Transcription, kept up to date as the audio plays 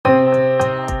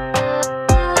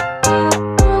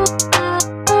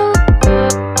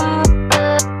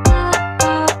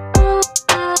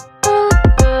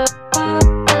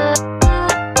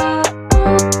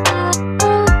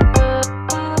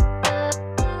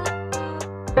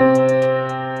Hey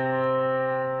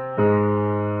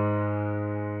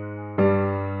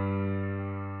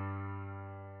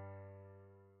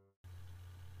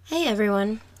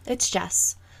everyone, it's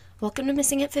Jess. Welcome to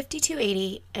Missing at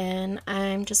 5280, and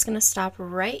I'm just going to stop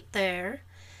right there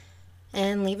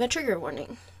and leave a trigger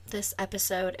warning. This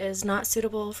episode is not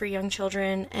suitable for young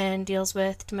children and deals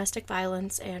with domestic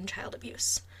violence and child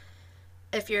abuse.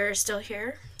 If you're still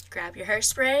here, grab your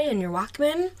hairspray and your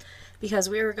Walkman, because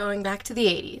we were going back to the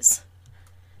 80s.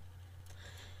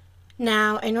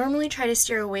 Now, I normally try to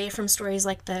steer away from stories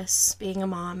like this. Being a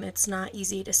mom, it's not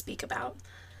easy to speak about.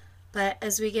 But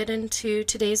as we get into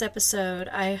today's episode,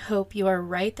 I hope you are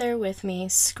right there with me,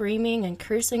 screaming and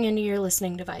cursing into your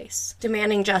listening device,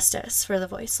 demanding justice for the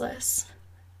voiceless.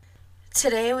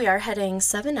 Today we are heading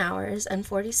 7 hours and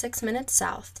 46 minutes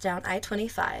south down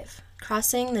I-25,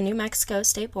 crossing the New Mexico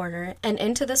state border and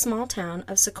into the small town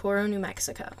of Socorro, New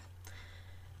Mexico.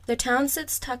 The town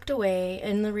sits tucked away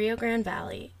in the Rio Grande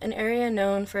Valley, an area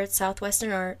known for its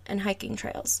southwestern art and hiking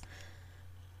trails.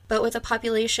 But with a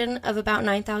population of about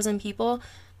 9,000 people,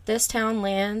 this town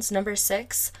lands number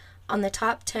 6 on the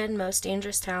top 10 most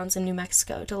dangerous towns in New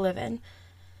Mexico to live in.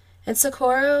 In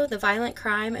Socorro, the violent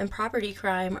crime and property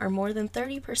crime are more than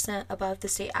 30% above the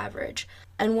state average,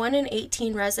 and 1 in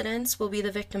 18 residents will be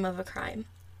the victim of a crime.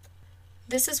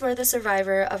 This is where the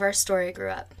survivor of our story grew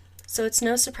up, so it's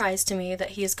no surprise to me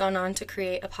that he has gone on to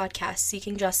create a podcast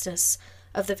seeking justice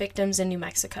of the victims in New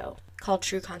Mexico, called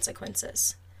True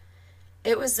Consequences.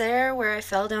 It was there where I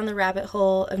fell down the rabbit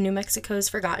hole of New Mexico's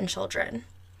forgotten children.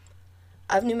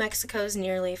 Of New Mexico's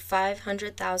nearly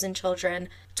 500,000 children,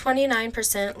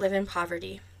 29% live in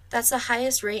poverty. That's the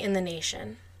highest rate in the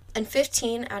nation. And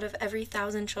 15 out of every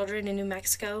 1,000 children in New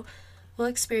Mexico will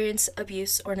experience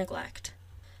abuse or neglect.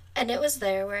 And it was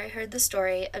there where I heard the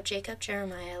story of Jacob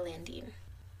Jeremiah Landine.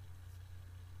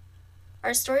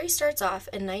 Our story starts off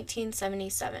in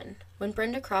 1977, when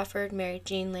Brenda Crawford married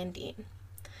Gene Landine.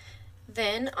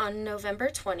 Then, on November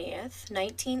 20th,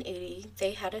 1980,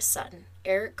 they had a son,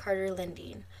 Eric Carter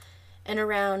Landine, and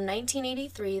around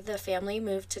 1983, the family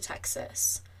moved to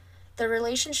Texas. The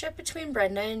relationship between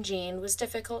Brenda and Gene was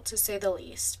difficult to say the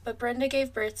least, but Brenda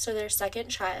gave birth to their second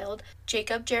child,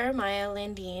 Jacob Jeremiah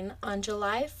Landine, on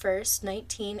July 1st,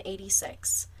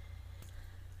 1986.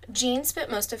 Gene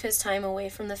spent most of his time away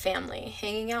from the family,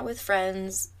 hanging out with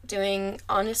friends, doing,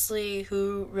 honestly,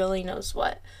 who really knows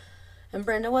what. And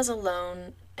Brenda was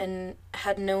alone and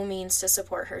had no means to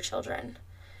support her children.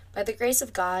 By the grace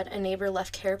of God, a neighbor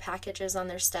left care packages on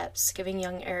their steps, giving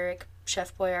young Eric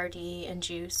Chef Boyardee and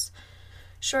juice.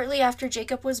 Shortly after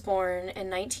Jacob was born, in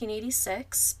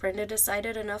 1986, Brenda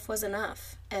decided enough was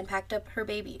enough and packed up her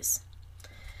babies.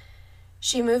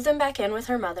 She moved them back in with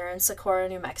her mother in Socorro,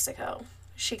 New Mexico.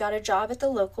 She got a job at the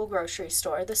local grocery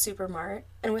store, the Supermart,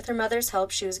 and with her mother's help,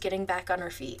 she was getting back on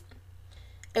her feet.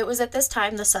 It was at this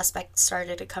time the suspect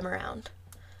started to come around.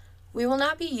 We will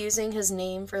not be using his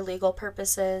name for legal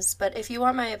purposes, but if you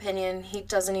want my opinion, he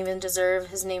doesn't even deserve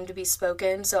his name to be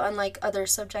spoken, so unlike other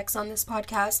subjects on this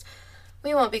podcast,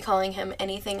 we won't be calling him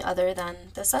anything other than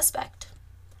the suspect.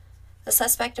 The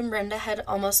suspect and Brenda had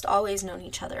almost always known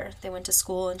each other. They went to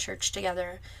school and church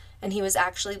together, and he was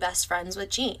actually best friends with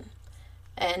Gene,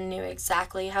 and knew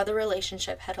exactly how the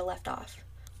relationship had left off.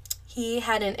 He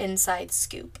had an inside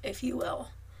scoop, if you will.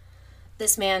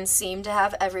 This man seemed to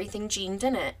have everything Gene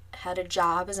didn't, had a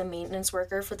job as a maintenance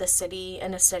worker for the city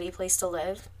and a steady place to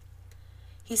live.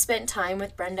 He spent time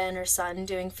with Brenda and her son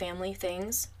doing family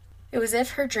things. It was as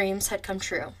if her dreams had come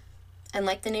true. And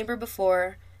like the neighbor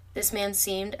before, this man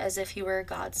seemed as if he were a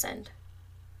godsend.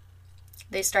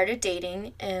 They started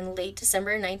dating in late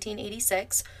December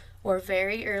 1986 or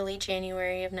very early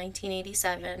January of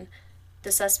 1987.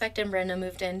 The suspect and Brenda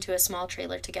moved into a small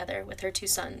trailer together with her 2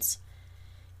 sons.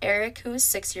 Eric, who was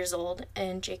 6 years old,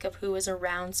 and Jacob, who was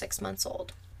around 6 months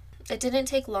old. It didn't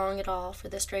take long at all for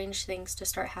the strange things to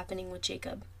start happening with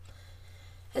Jacob.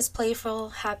 His playful,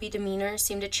 happy demeanor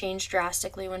seemed to change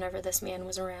drastically whenever this man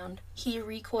was around. He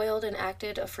recoiled and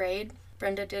acted afraid.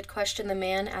 Brenda did question the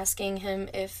man, asking him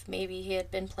if maybe he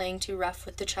had been playing too rough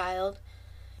with the child.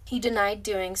 He denied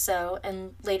doing so,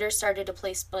 and later started to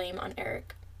place blame on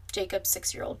Eric, Jacob's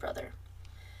 6-year-old brother.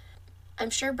 I'm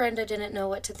sure Brenda didn't know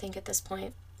what to think at this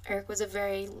point. Eric was a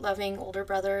very loving older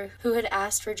brother who had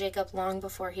asked for Jacob long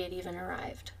before he had even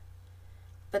arrived.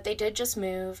 But they did just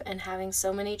move, and having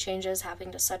so many changes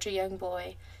happen to such a young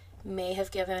boy may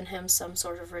have given him some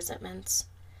sort of resentments.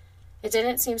 It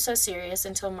didn't seem so serious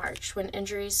until March, when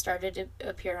injuries started to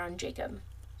appear on Jacob.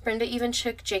 Brenda even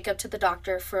took Jacob to the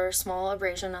doctor for a small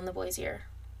abrasion on the boy's ear.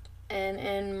 and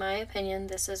in my opinion,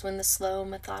 this is when the slow,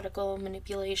 methodical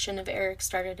manipulation of Eric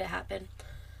started to happen.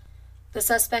 The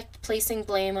suspect placing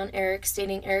blame on Eric,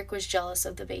 stating Eric was jealous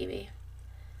of the baby.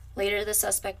 Later, the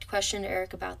suspect questioned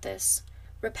Eric about this,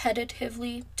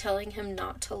 repetitively telling him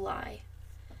not to lie.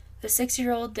 The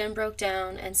 6-year-old then broke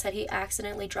down and said he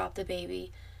accidentally dropped the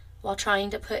baby while trying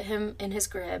to put him in his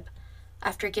crib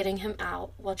after getting him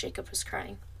out while Jacob was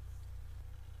crying.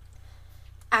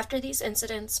 After these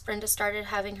incidents, Brenda started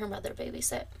having her mother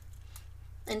babysit.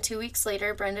 And 2 weeks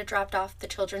later, Brenda dropped off the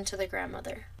children to the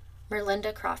grandmother,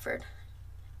 Merlinda Crawford.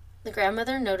 The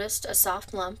grandmother noticed a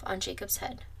soft lump on Jacob's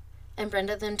head, and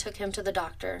Brenda then took him to the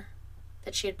doctor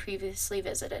that she had previously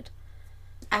visited.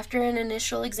 After an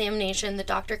initial examination, the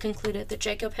doctor concluded that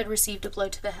Jacob had received a blow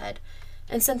to the head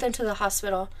and sent them to the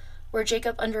hospital, where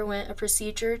Jacob underwent a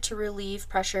procedure to relieve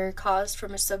pressure caused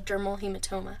from a subdermal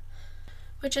hematoma,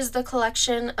 which is the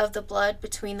collection of the blood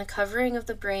between the covering of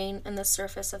the brain and the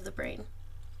surface of the brain.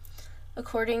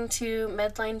 According to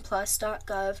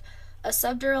medlineplus.gov, a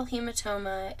subdural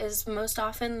hematoma is most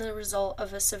often the result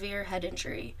of a severe head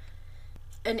injury.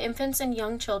 In infants and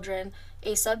young children,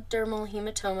 a subdermal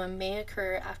hematoma may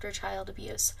occur after child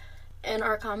abuse and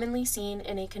are commonly seen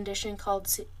in a condition called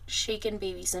shaken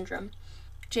baby syndrome.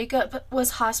 Jacob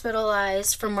was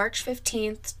hospitalized from March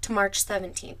 15th to March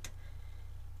 17th.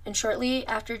 And shortly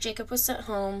after Jacob was sent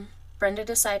home, Brenda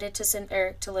decided to send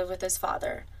Eric to live with his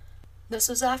father. This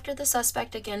was after the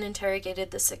suspect again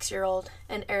interrogated the 6-year-old,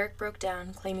 and Eric broke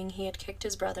down, claiming he had kicked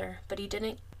his brother, but he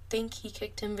didn't think he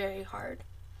kicked him very hard.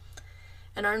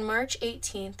 And on March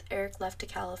 18th, Eric left to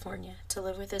California to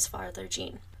live with his father,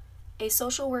 Gene. A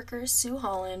social worker, Sue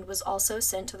Holland, was also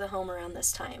sent to the home around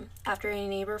this time, after a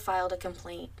neighbor filed a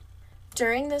complaint.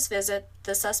 During this visit,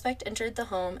 the suspect entered the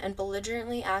home and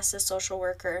belligerently asked the social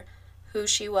worker who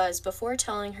she was before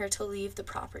telling her to leave the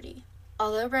property.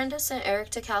 Although Brenda sent Eric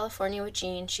to California with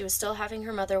Gene, she was still having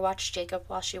her mother watch Jacob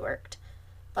while she worked.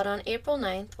 But on April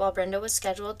 9th, while Brenda was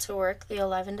scheduled to work the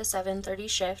 11 to 7:30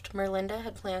 shift, Merlinda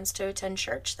had plans to attend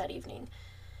church that evening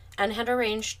and had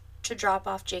arranged to drop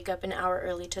off Jacob an hour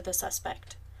early to the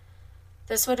suspect.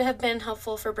 This would have been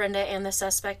helpful for Brenda and the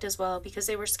suspect as well, because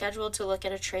they were scheduled to look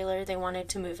at a trailer they wanted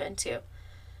to move into.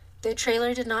 The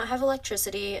trailer did not have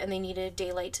electricity and they needed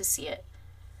daylight to see it.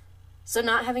 So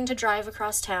not having to drive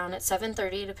across town at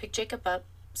 7:30 to pick Jacob up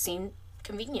seemed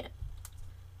convenient.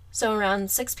 So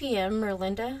around 6 p.m.,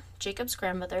 Merlinda, Jacob's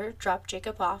grandmother, dropped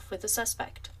Jacob off with the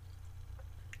suspect.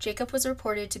 Jacob was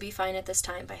reported to be fine at this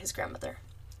time by his grandmother.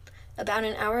 About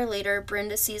an hour later,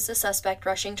 Brenda sees the suspect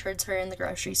rushing towards her in the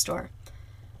grocery store.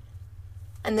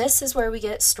 And this is where we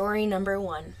get story number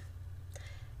 1.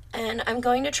 And I'm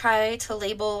going to try to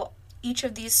label each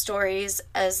of these stories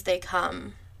as they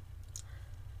come.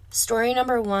 Story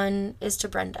number 1 is to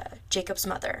Brenda, Jacob's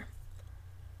mother,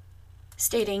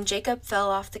 stating Jacob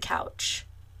fell off the couch.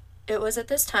 It was at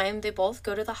this time they both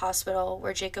go to the hospital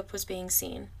where Jacob was being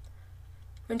seen.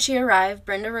 When she arrived,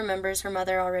 Brenda remembers her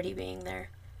mother already being there.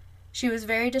 She was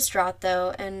very distraught,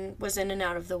 though, and was in and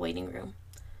out of the waiting room.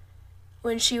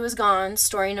 When she was gone,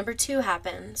 story number 2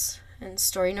 happens. And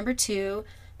story number 2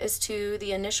 is to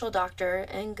the initial doctor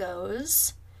and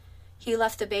goes, he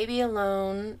left the baby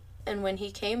alone, and when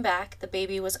he came back, the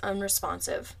baby was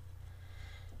unresponsive.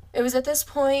 It was at this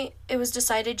point it was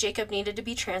decided Jacob needed to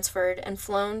be transferred and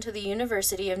flown to the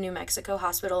University of New Mexico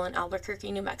Hospital in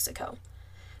Albuquerque, New Mexico,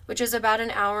 which is about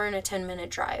an hour and a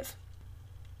 10-minute drive.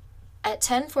 At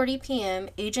 10:40 p.m.,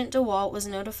 Agent DeWalt was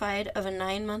notified of a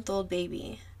 9-month-old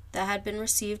baby that had been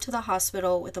received to the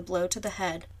hospital with a blow to the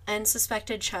head and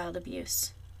suspected child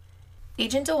abuse.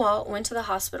 Agent DeWalt went to the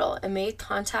hospital and made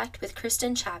contact with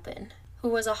Kristen Chapin, who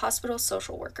was a hospital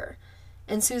social worker,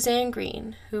 and Suzanne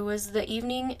Green, who was the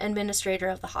evening administrator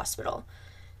of the hospital.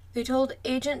 They told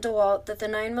Agent DeWalt that the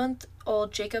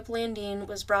 9-month-old Jacob Landine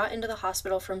was brought into the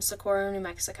hospital from Socorro, New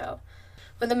Mexico,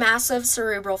 with a massive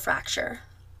cerebral fracture.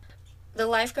 The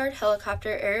lifeguard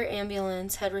helicopter air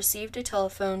ambulance had received a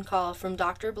telephone call from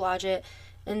Dr. Blodgett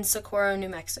in Socorro, New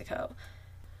Mexico.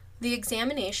 The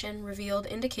examination revealed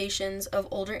indications of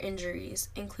older injuries,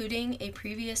 including a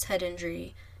previous head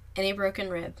injury and a broken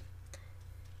rib.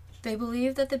 They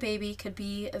believed that the baby could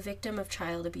be a victim of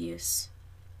child abuse,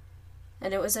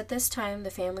 and it was at this time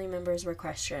the family members were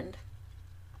questioned.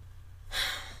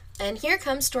 And here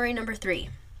comes story number 3,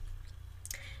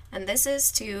 and this is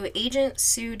to Agent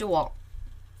Sue DeWalt.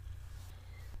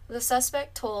 The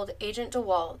suspect told Agent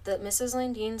DeWalt that Mrs.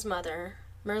 Landine's mother,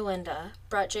 Merlinda,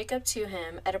 brought Jacob to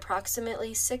him at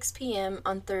approximately 6 p.m.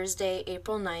 on Thursday,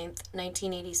 April 9th,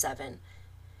 1987.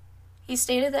 He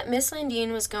stated that Miss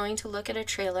Landine was going to look at a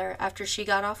trailer after she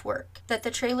got off work, that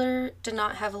the trailer did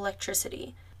not have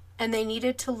electricity, and they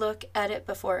needed to look at it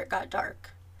before it got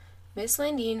dark. Miss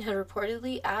Landine had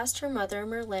reportedly asked her mother,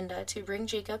 Merlinda, to bring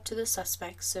Jacob to the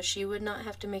suspects so she would not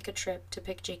have to make a trip to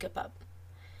pick Jacob up.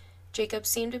 Jacob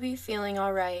seemed to be feeling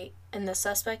all right, and the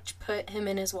suspect put him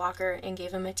in his walker and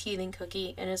gave him a teething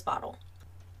cookie in his bottle.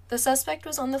 The suspect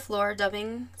was on the floor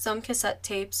dubbing some cassette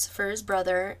tapes for his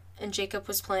brother, and Jacob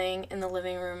was playing in the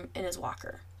living room in his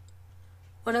walker.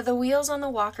 One of the wheels on the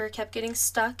walker kept getting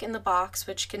stuck in the box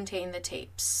which contained the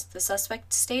tapes. The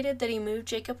suspect stated that he moved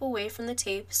Jacob away from the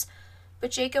tapes,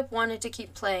 but Jacob wanted to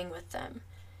keep playing with them.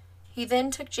 He then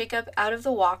took Jacob out of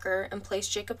the walker and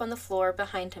placed Jacob on the floor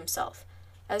behind himself.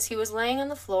 As he was laying on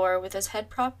the floor with his head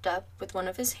propped up with one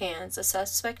of his hands, the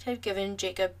suspect had given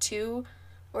Jacob 2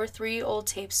 or 3 old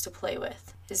tapes to play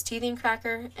with, his teething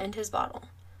cracker and his bottle.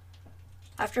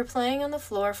 After playing on the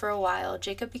floor for a while,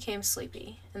 Jacob became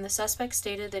sleepy, and the suspect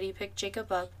stated that he picked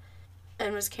Jacob up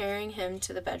and was carrying him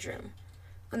to the bedroom,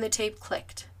 when the tape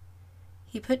clicked.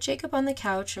 He put Jacob on the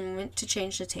couch and went to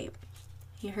change the tape.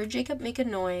 He heard Jacob make a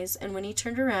noise, and when he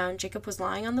turned around, Jacob was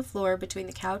lying on the floor between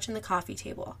the couch and the coffee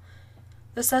table.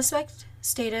 The suspect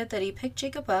stated that he picked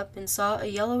Jacob up and saw a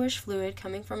yellowish fluid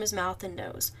coming from his mouth and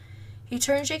nose. He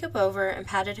turned Jacob over and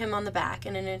patted him on the back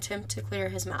in an attempt to clear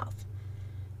his mouth.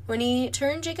 When he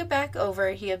turned Jacob back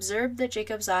over, he observed that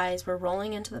Jacob's eyes were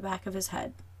rolling into the back of his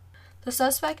head. The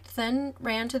suspect then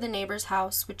ran to the neighbor's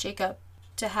house with Jacob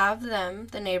to have them,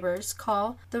 the neighbors,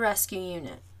 call the rescue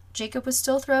unit. Jacob was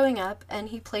still throwing up, and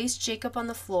he placed Jacob on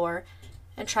the floor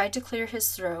and tried to clear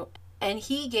his throat, and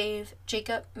he gave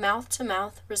Jacob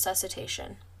mouth-to-mouth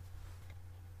resuscitation.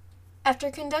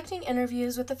 After conducting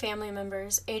interviews with the family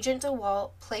members, Agent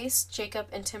DeWalt placed Jacob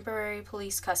in temporary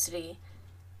police custody,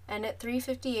 and at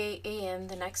 3:58 a.m.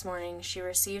 the next morning, she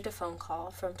received a phone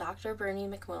call from Dr. Bernie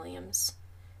McWilliams.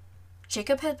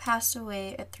 Jacob had passed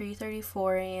away at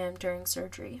 3:34 a.m. during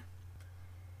surgery.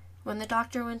 When the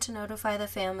doctor went to notify the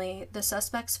family, the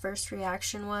suspect's first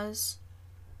reaction was,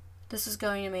 "This is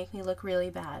going to make me look really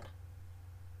bad.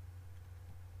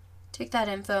 Take that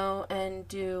info and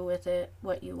do with it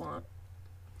what you want."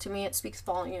 To me, it speaks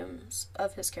volumes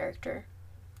of his character,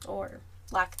 or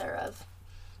lack thereof.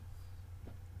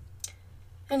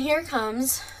 And here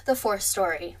comes the fourth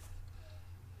story.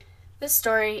 This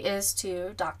story is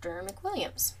to Dr.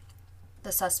 McWilliams.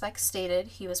 The suspect stated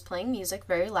he was playing music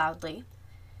very loudly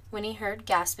when he heard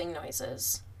gasping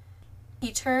noises.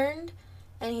 He turned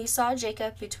and he saw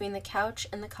Jacob between the couch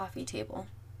and the coffee table.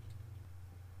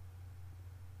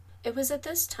 It was at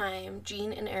this time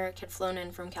Gene and Eric had flown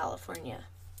in from California.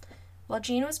 While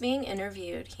Gene was being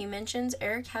interviewed, he mentions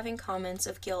Eric having comments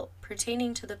of guilt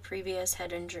pertaining to the previous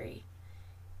head injury,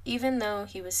 even though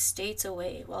he was states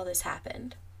away while this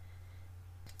happened.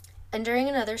 And during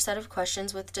another set of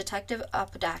questions with Detective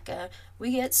Apodaca,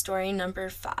 we get story number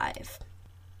 5.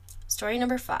 Story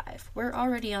number 5. We're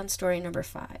already on story number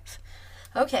 5.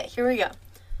 Okay, here we go.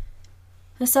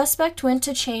 The suspect went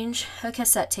to change a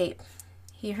cassette tape.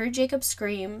 He heard Jacob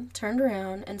scream, turned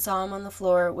around, and saw him on the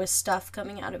floor with stuff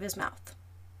coming out of his mouth.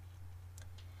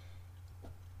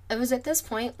 It was at this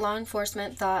point law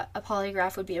enforcement thought a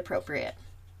polygraph would be appropriate.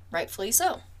 Rightfully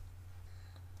so.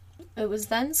 It was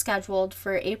then scheduled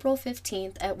for April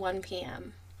 15th at 1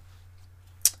 p.m.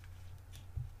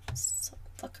 Some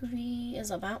fuckery is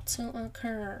about to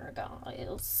occur,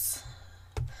 guys.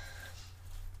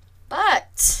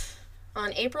 But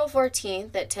on April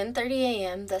 14th at 10:30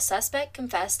 a.m., the suspect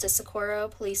confessed to Socorro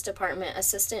Police Department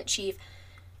Assistant Chief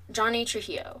Johnny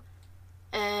Trujillo,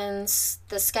 and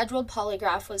the scheduled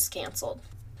polygraph was canceled.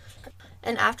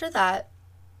 And after that,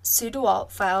 Sue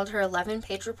DeWalt filed her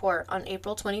 11-page report on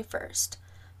April 21st,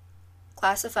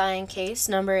 classifying case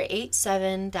number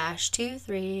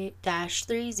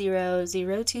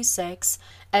 87-23-30026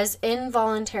 as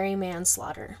involuntary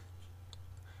manslaughter.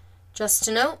 Just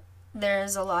to note, there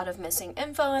is a lot of missing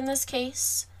info in this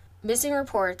case, missing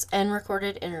reports, and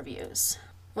recorded interviews.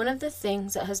 One of the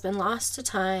things that has been lost to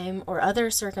time or other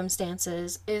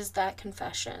circumstances is that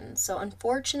confession, so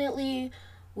unfortunately,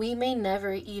 we may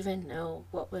never even know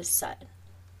what was said.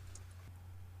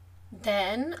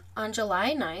 Then, on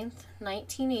July 9th,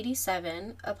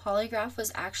 1987, a polygraph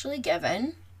was actually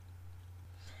given,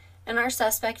 and our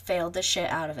suspect failed the shit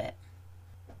out of it.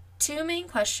 2 main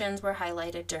questions were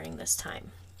highlighted during this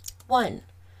time. 1.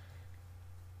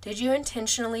 Did you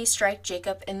intentionally strike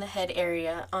Jacob in the head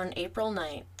area on April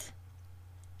 9th?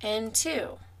 And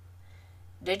 2.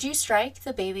 Did you strike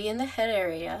the baby in the head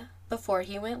area before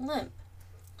he went limp?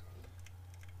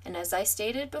 And as I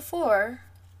stated before,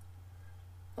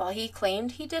 While he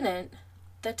claimed he didn't,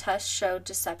 the test showed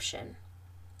deception,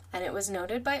 and it was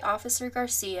noted by Officer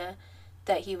Garcia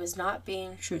that he was not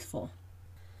being truthful.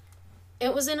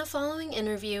 It was in a following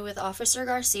interview with Officer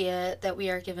Garcia that we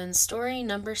are given story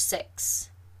number 6.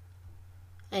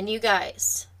 And you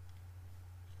guys,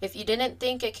 if you didn't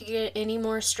think it could get any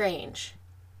more strange,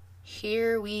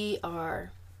 here we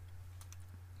are.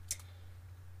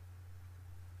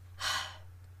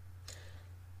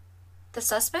 The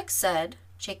suspect said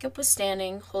Jacob was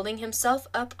standing, holding himself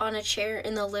up on a chair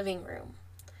in the living room.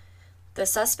 The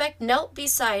suspect knelt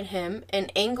beside him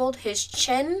and angled his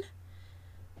chin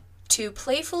to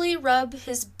playfully rub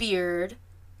his beard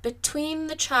between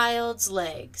the child's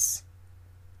legs.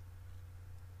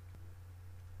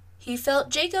 He felt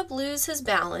Jacob lose his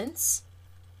balance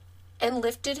and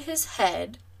lifted his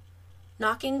head,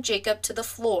 knocking Jacob to the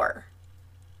floor,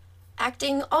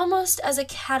 acting almost as a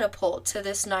catapult to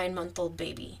this 9-month-old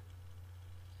baby.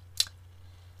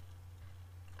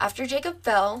 After Jacob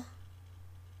fell,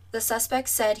 the suspect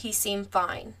said he seemed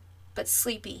fine, but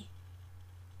sleepy,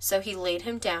 so he laid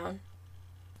him down.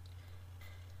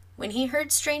 When he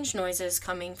heard strange noises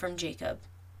coming from Jacob,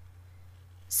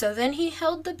 so then he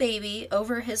held the baby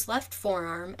over his left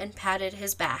forearm and patted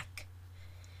his back.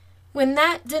 When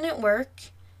that didn't work,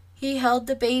 he held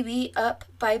the baby up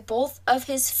by both of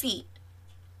his feet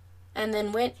and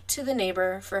then went to the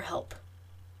neighbor for help.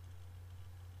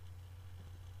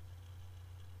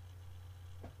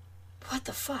 What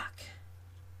the fuck?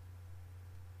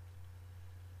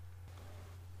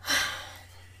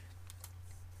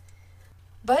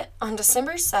 But on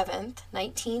December 7th,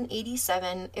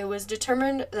 1987, it was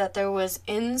determined that there was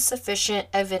insufficient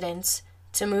evidence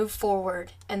to move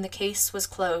forward and the case was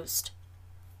closed.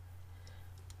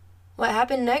 What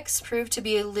happened next proved to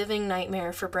be a living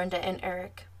nightmare for Brenda and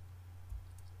Eric.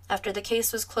 After the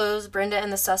case was closed, Brenda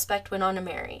and the suspect went on to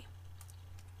marry.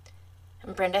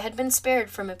 And Brenda had been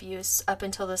spared from abuse up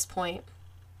until this point,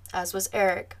 as was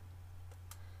Eric.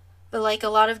 But like a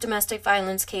lot of domestic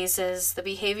violence cases, the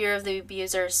behavior of the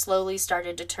abuser slowly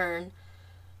started to turn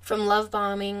from love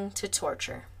bombing to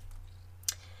torture.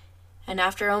 And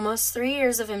after almost 3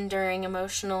 years of enduring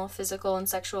emotional, physical, and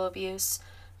sexual abuse,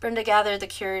 Brenda gathered the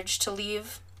courage to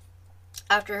leave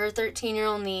after her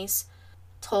 13-year-old niece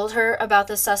told her about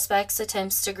the suspect's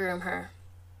attempts to groom her.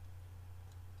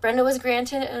 Brenda was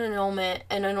granted an annulment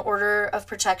and an order of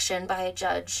protection by a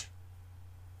judge,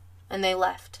 and they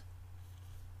left.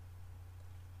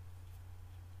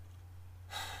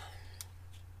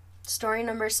 Story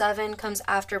number 7 comes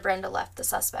after Brenda left the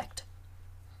suspect.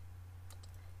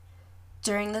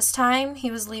 During this time,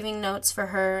 he was leaving notes for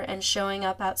her and showing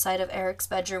up outside of Eric's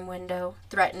bedroom window,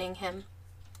 threatening him.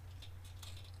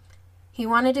 He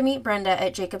wanted to meet Brenda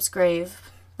at Jacob's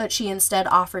grave, but she instead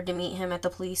offered to meet him at the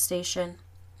police station.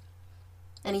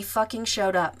 And he fucking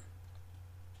showed up.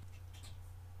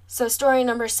 So story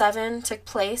number 7 took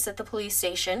place at the police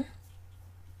station,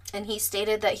 and he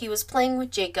stated that he was playing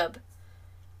with Jacob,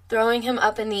 throwing him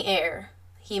up in the air.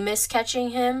 He missed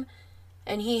catching him,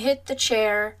 and he hit the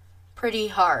chair pretty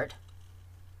hard.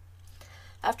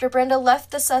 After Brenda left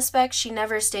the suspect, she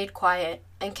never stayed quiet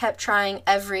and kept trying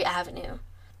every avenue,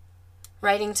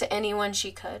 writing to anyone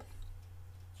she could.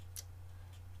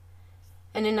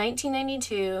 And in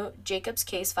 1992, Jacob's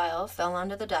case file fell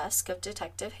onto the desk of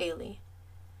Detective Haley.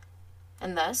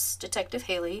 And thus, Detective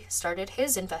Haley started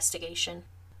his investigation,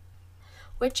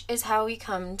 which is how we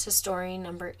come to story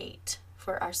number 8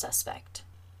 for our suspect.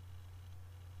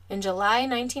 In July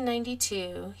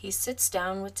 1992, he sits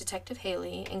down with Detective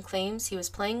Haley and claims he was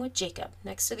playing with Jacob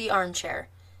next to the armchair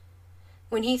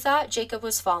when he thought Jacob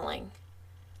was falling.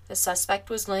 The suspect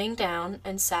was laying down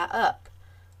and sat up.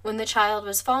 When the child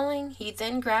was falling, he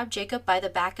then grabbed Jacob by the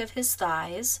back of his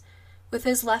thighs with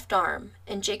his left arm,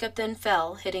 and Jacob then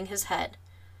fell, hitting his head.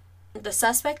 The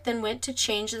suspect then went to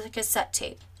change the cassette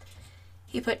tape.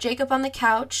 He put Jacob on the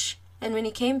couch, and when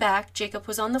he came back, Jacob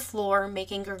was on the floor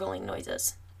making gurgling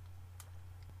noises.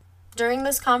 During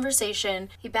this conversation,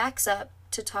 he backs up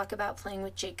to talk about playing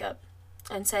with Jacob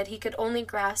and said he could only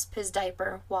grasp his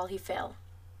diaper while he fell.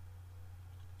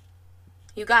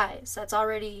 You guys, that's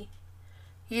already...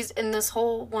 He's in this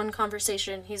whole one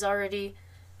conversation, he's already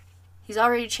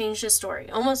changed his story,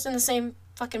 almost in the same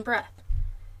fucking breath.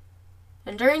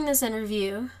 And during this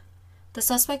interview, the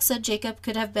suspect said Jacob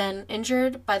could have been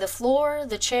injured by the floor,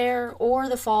 the chair, or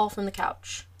the fall from the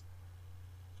couch.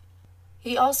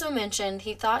 He also mentioned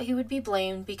he thought he would be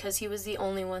blamed because he was the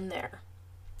only one there.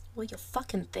 Well, you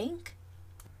fucking think?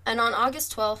 And on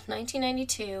August 12,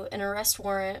 1992, an arrest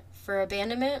warrant for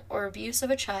abandonment or abuse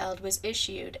of a child was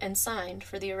issued and signed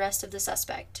for the arrest of the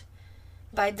suspect.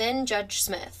 by then Judge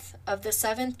Smith of the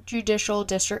 7th Judicial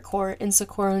District Court in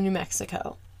Socorro, New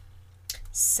Mexico.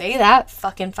 Say that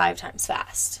fucking 5 times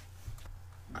fast.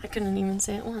 I couldn't even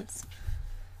say it once.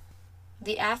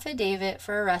 The affidavit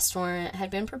for arrest warrant had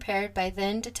been prepared by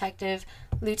then Detective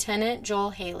Lieutenant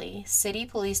Joel Haley, City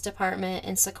Police Department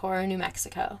in Socorro, New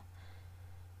Mexico.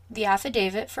 The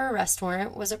affidavit for arrest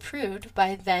warrant was approved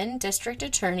by then District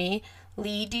Attorney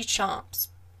Lee Deschamps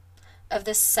of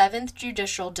the 7th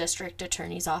Judicial District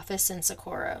Attorney's Office in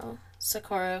Socorro,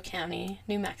 Socorro County,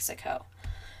 New Mexico.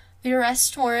 The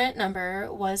arrest warrant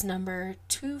number was number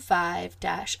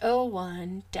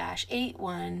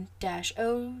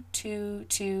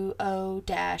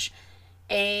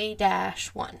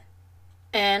 25-01-81-0220-A-1.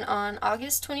 And on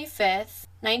August 25th,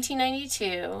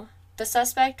 1992, the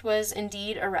suspect was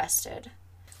indeed arrested.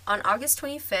 On August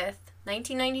 25th,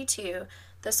 1992,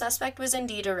 the suspect was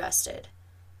indeed arrested.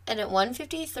 And at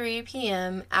 1:53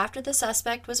 p.m., after the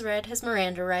suspect was read his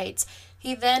Miranda rights,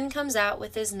 he then comes out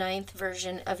with his 9th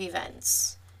version of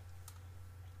events.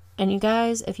 And you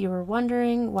guys, if you were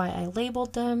wondering why I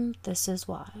labeled them, this is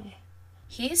why.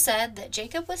 He said that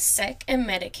Jacob was sick and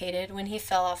medicated when he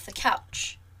fell off the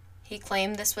couch. He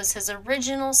claimed this was his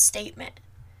original statement.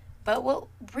 But what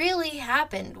really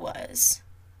happened was...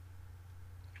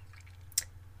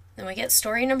 Then we get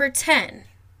story number 10.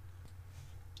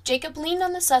 Jacob leaned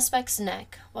on the suspect's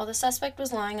neck while the suspect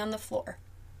was lying on the floor.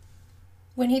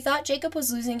 When he thought Jacob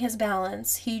was losing his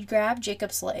balance, he grabbed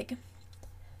Jacob's leg,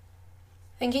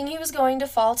 thinking he was going to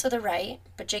fall to the right,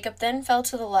 but Jacob then fell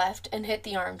to the left and hit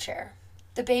the armchair.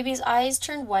 The baby's eyes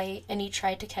turned white and he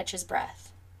tried to catch his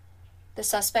breath. The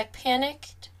suspect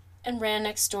panicked and ran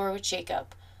next door with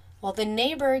Jacob, while the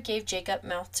neighbor gave Jacob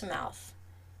mouth-to-mouth.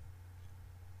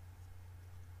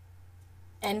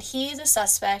 And he, the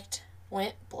suspect,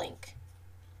 went blank.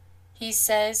 He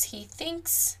says he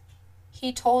thinks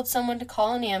he told someone to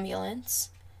call an ambulance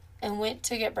and went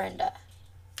to get Brenda.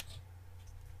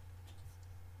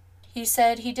 He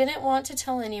said he didn't want to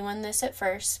tell anyone this at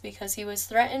first because he was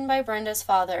threatened by Brenda's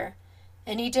father,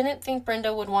 and he didn't think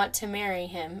Brenda would want to marry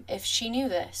him if she knew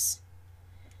this.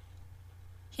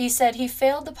 He said he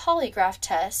failed the polygraph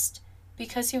test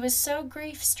because he was so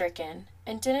grief-stricken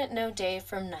and didn't know day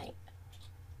from night.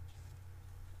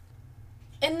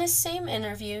 In this same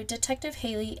interview, Detective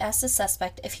Haley asked the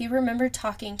suspect if he remembered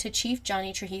talking to Chief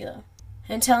Johnny Trujillo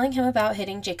and telling him about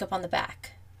hitting Jacob on the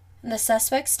back. And the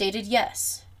suspect stated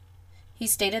yes. He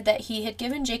stated that he had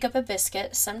given Jacob a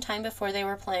biscuit sometime before they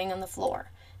were playing on the floor.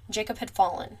 Jacob had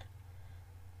fallen.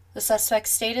 The suspect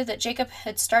stated that Jacob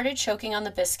had started choking on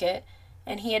the biscuit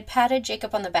and he had patted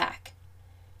Jacob on the back.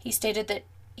 He stated that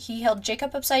he held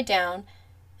Jacob upside down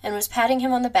and was patting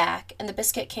him on the back and the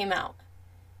biscuit came out.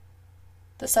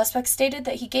 The suspect stated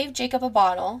that he gave Jacob a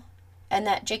bottle and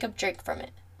that Jacob drank from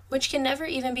it, which can never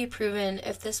even be proven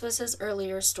if this was his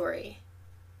earlier story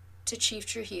to Chief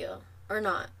Trujillo or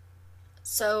not.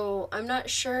 So I'm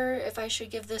not sure if I should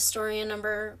give this story a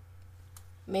number.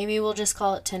 Maybe we'll just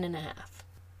call it 10.5.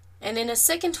 And in a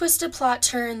sick and twisted plot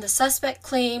turn, the suspect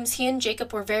claims he and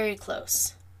Jacob were very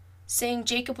close, saying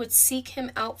Jacob would seek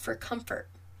him out for comfort.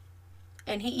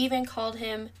 And he even called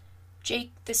him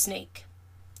Jake the Snake.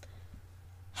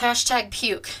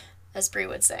 #puke, as Bree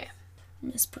would say.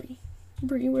 Miss Bree.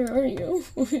 Bree, where are you?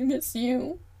 I miss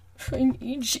you. I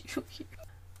need you.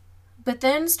 But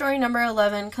then story number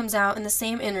 11 comes out in the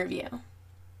same interview.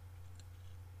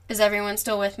 Is everyone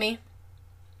still with me?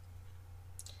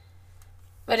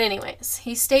 But anyways,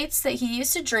 he states that he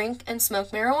used to drink and smoke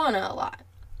marijuana a lot.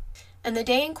 And the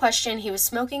day in question, he was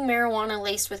smoking marijuana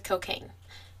laced with cocaine.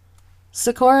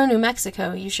 Socorro, New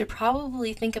Mexico, you should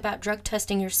probably think about drug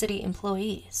testing your city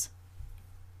employees.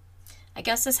 I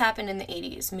guess this happened in the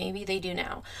 80s. Maybe they do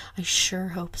now. I sure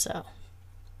hope so.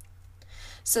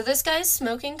 So this guy's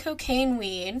smoking cocaine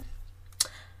weed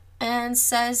and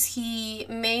says he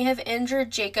may have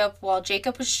injured Jacob while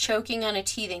Jacob was choking on a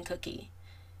teething cookie.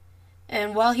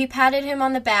 And while he patted him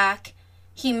on the back,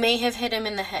 he may have hit him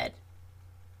in the head.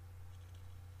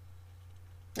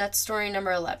 That's story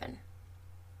number 11.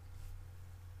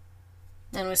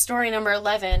 And with story number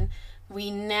 11,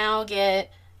 we now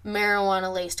get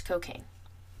marijuana-laced cocaine.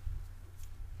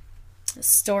 The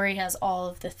story has all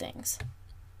of the things.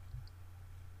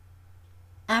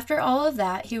 After all of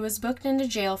that, he was booked into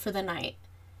jail for the night.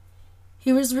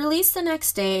 He was released the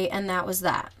next day, and that was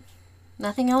that.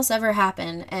 Nothing else ever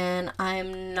happened, and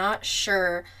I'm not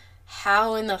sure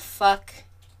how in the fuck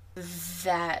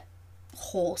that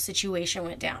whole situation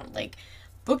went down. Like,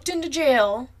 booked into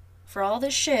jail for all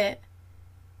this shit,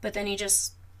 but then he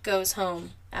just goes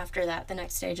home after that the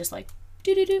next day, just like,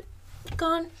 doo-doo-doo,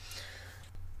 gone.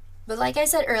 But like I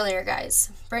said earlier,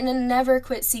 guys, Brenda never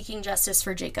quit seeking justice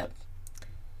for Jacob.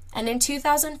 And in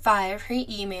 2005, her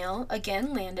email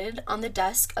again landed on the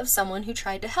desk of someone who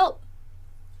tried to help.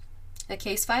 The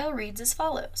case file reads as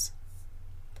follows.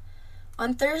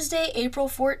 On Thursday, April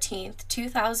 14th,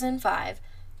 2005,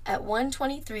 at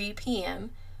 1:23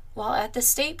 p.m., while at the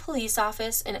State Police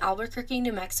Office in Albuquerque,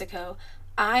 New Mexico,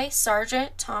 I,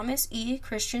 Sergeant Thomas E.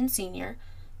 Christian Sr.,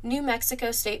 New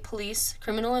Mexico State Police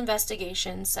Criminal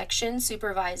Investigations Section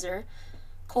Supervisor,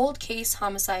 Cold Case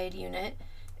Homicide Unit,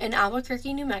 in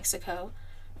Albuquerque, New Mexico,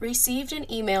 received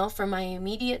an email from my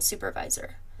immediate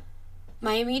supervisor.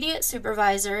 My immediate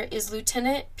supervisor is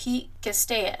Lieutenant Pete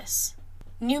Castellas,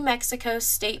 New Mexico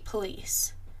State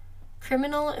Police,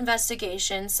 Criminal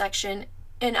Investigation Section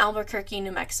in Albuquerque,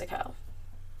 New Mexico.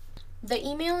 The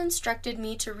email instructed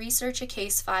me to research a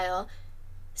case file,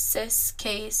 CIS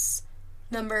case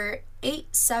number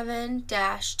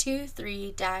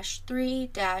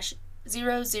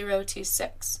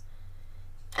 87-23-3-0026,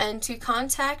 and to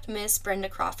contact Miss Brenda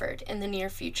Crawford in the near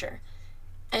future,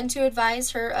 and to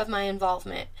advise her of my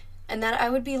involvement, and that I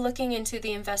would be looking into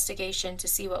the investigation to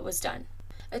see what was done.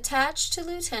 Attached to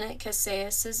Lieutenant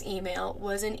Casillas' email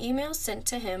was an email sent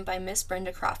to him by Miss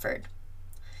Brenda Crawford.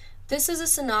 This is a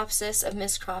synopsis of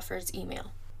Miss Crawford's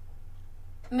email.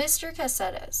 Mr.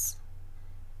 Casillas,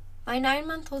 my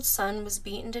 9-month-old son was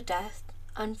beaten to death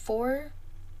on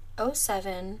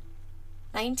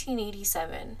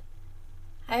 4/07/1987.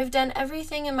 I have done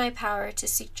everything in my power to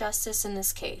seek justice in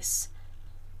this case,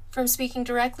 from speaking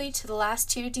directly to the last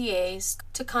 2 DAs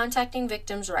to contacting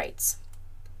victims' rights.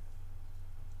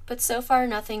 But so far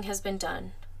nothing has been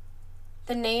done.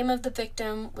 The name of the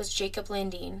victim was Jacob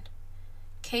Landine.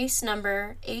 Case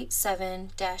number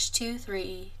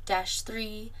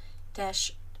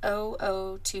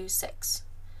 87-23-3-0026.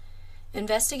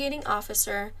 Investigating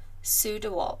Officer Sue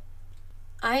DeWalt.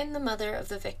 I am the mother of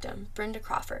the victim, Brenda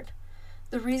Crawford.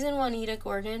 The reason Juanita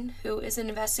Gordon, who is an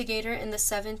investigator in the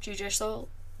 7th Judicial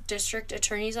District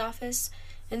Attorney's Office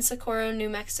in Socorro, New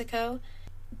Mexico,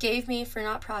 gave me for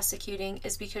not prosecuting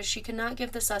is because she could not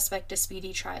give the suspect a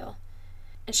speedy trial.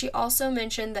 And she also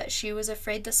mentioned that she was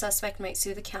afraid the suspect might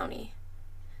sue the county.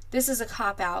 This is a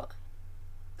cop-out,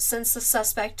 since the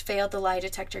suspect failed the lie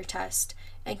detector test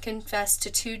and confessed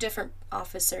to 2 different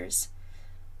officers.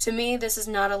 To me, this is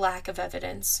not a lack of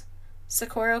evidence.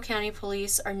 Socorro County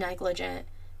Police are negligent.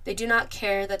 They do not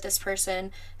care that this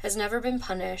person has never been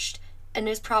punished and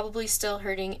is probably still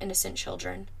hurting innocent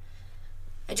children.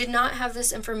 I did not have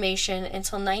this information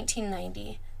until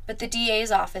 1990, but the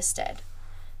DA's office did.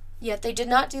 Yet they did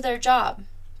not do their job.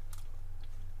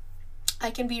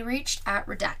 I can be reached at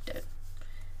redacted.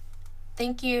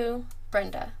 Thank you,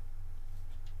 Brenda.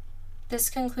 This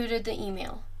concluded the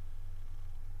email.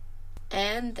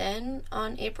 And then,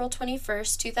 on April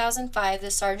 21st, 2005,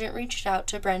 the sergeant reached out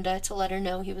to Brenda to let her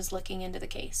know he was looking into the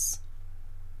case.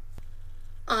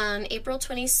 On April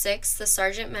 26th, the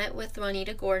sergeant met with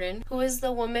Juanita Gordon, who is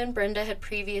the woman Brenda had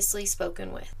previously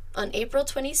spoken with. On April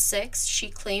 26th, she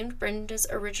claimed Brenda's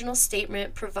original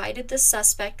statement provided the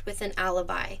suspect with an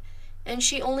alibi, and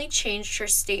she only changed her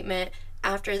statement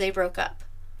after they broke up,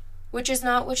 which is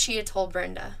not what she had told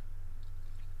Brenda.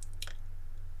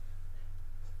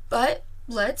 But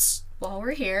while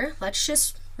we're here, let's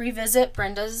just revisit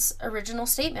Brenda's original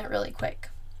statement really quick.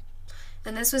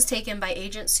 And this was taken by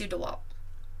Agent Sue DeWalt.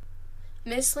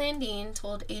 Miss Landine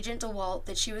told Agent DeWalt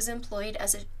that she was employed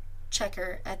as a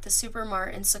checker at the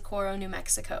Supermart in Socorro, New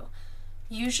Mexico,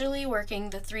 usually working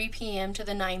the 3 p.m. to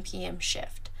the 9 p.m.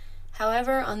 shift.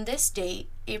 However, on this date,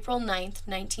 April 9th,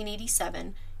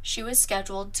 1987, she was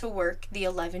scheduled to work the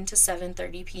 11 to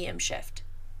 7:30 p.m. shift.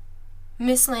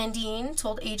 Miss Landine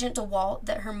told Agent DeWalt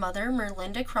that her mother,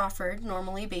 Merlinda Crawford,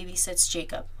 normally babysits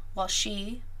Jacob, while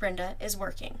she, Brenda, is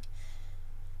working.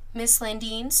 Miss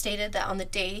Landine stated that on the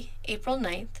day, April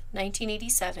 9th,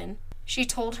 1987, she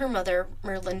told her mother,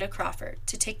 Merlinda Crawford,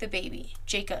 to take the baby,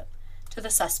 Jacob, to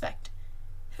the suspect,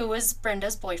 who was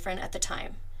Brenda's boyfriend at the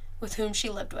time, with whom she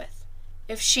lived with,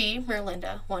 if she,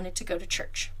 Merlinda, wanted to go to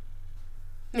church.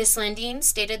 Miss Landine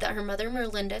stated that her mother,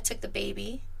 Merlinda, took the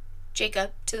baby,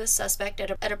 Jacob, to the suspect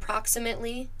at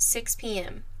approximately 6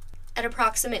 p.m. At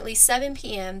approximately 7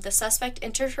 p.m., the suspect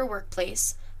entered her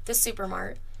workplace, the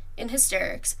Supermart, in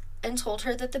hysterics and told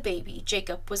her that the baby,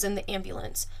 Jacob, was in the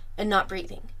ambulance and not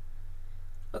breathing.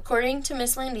 According to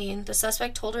Miss Landine, the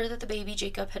suspect told her that the baby,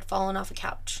 Jacob, had fallen off a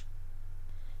couch.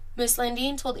 Miss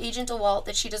Landine told Agent DeWalt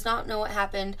that she does not know what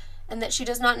happened and that she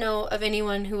does not know of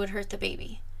anyone who would hurt the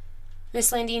baby.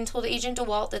 Miss Landine told Agent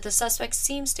DeWalt that the suspect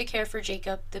seems to care for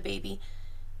Jacob, the baby,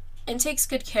 and takes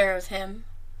good care of him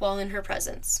while in her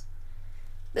presence.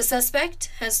 The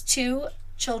suspect has 2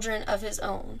 children of his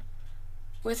own,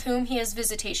 with whom he has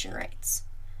visitation rights.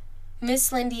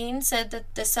 Miss Landine said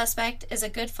that the suspect is a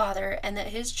good father and that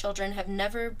his children have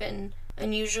never been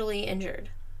unusually injured.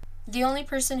 The only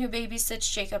person who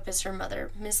babysits Jacob is her mother.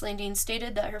 Miss Landine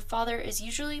stated that her father is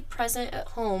usually present at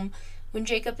home when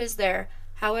Jacob is there.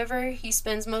 However, he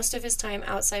spends most of his time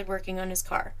outside working on his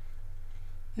car.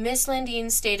 Miss Landine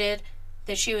stated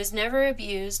that she was never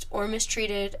abused or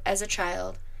mistreated as a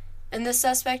child, and the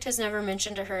suspect has never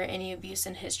mentioned to her any abuse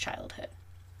in his childhood.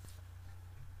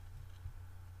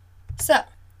 So,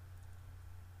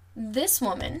 this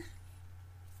woman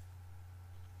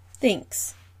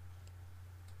thinks,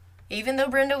 even though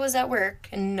Brenda was at work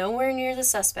and nowhere near the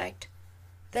suspect,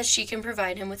 that she can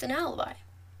provide him with an alibi.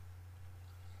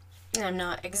 I'm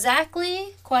not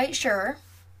exactly quite sure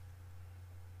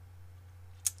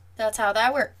that's how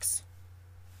that works.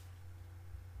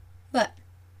 But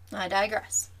I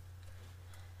digress.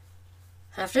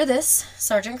 After this,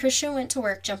 Sergeant Christian went to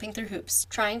work jumping through hoops,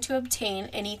 trying to obtain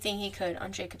anything he could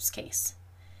on Jacob's case.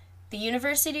 The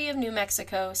University of New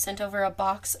Mexico sent over a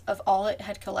box of all it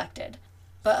had collected,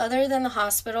 but other than the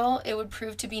hospital, it would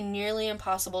prove to be nearly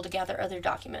impossible to gather other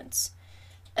documents,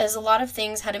 as a lot of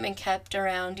things hadn't been kept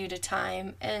around due to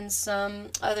time, and some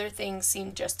other things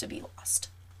seemed just to be lost.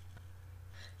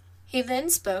 He then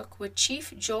spoke with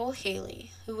Chief Joel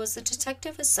Haley, who was the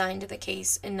detective assigned to the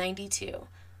case in '92,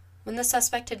 when the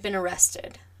suspect had been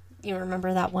arrested. You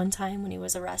remember that one time when he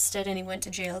was arrested and he went to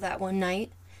jail that one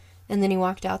night, and then he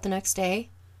walked out the next day,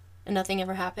 and nothing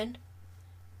ever happened?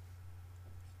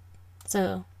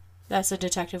 So, that's the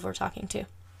detective we're talking to.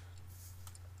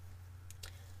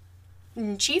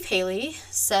 Chief Haley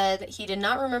said he did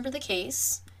not remember the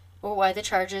case or why the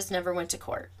charges never went to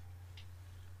court.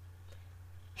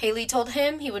 Haley told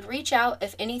him he would reach out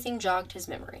if anything jogged his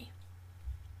memory.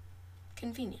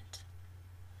 Convenient.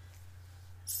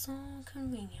 So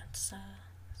convenient, sir.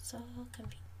 So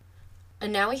convenient.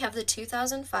 And now we have the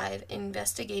 2005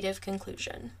 investigative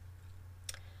conclusion.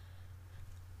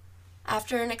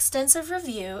 After an extensive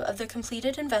review of the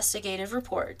completed investigative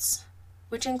reports,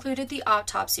 which included the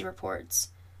autopsy reports,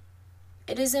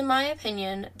 it is in my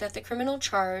opinion that the criminal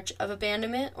charge of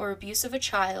abandonment or abuse of a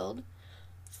child,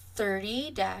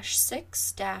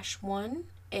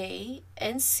 30-6-1A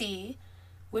and C,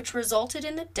 which resulted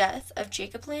in the death of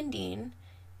Jacob Landine,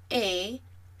 A,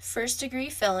 first-degree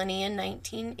felony in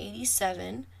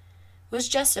 1987, was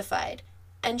justified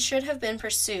and should have been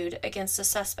pursued against the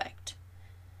suspect.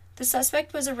 The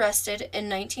suspect was arrested in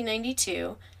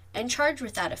 1992 and charged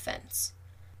with that offense.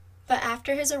 But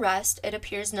after his arrest, it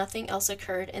appears nothing else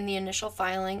occurred in the initial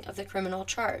filing of the criminal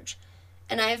charge,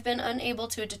 and I have been unable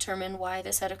to determine why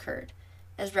this had occurred,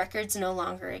 as records no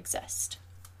longer exist.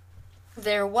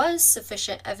 There was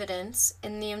sufficient evidence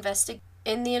in the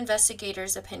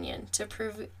investigator's opinion to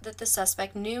prove that the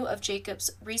suspect knew of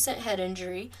Jacob's recent head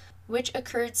injury, which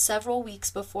occurred several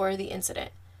weeks before the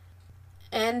incident,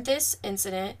 and this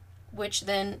incident, which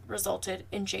then resulted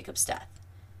in Jacob's death.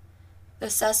 The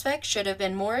suspect should have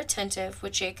been more attentive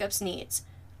with Jacob's needs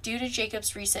due to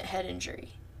Jacob's recent head injury.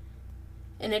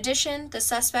 In addition, the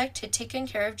suspect had taken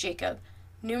care of Jacob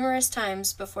numerous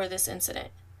times before this incident,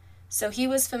 so he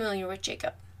was familiar with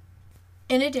Jacob.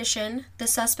 In addition, the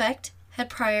suspect had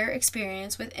prior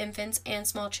experience with infants and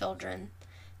small children,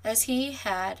 as he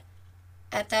had,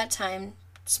 at that time,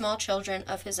 small children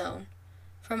of his own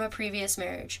from a previous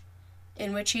marriage,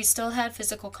 in which he still had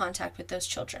physical contact with those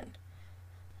children.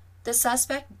 The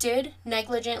suspect did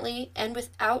negligently and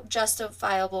without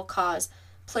justifiable cause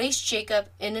place Jacob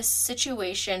in a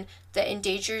situation that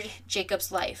endangered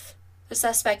Jacob's life. The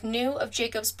suspect knew of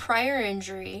Jacob's prior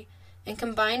injury, and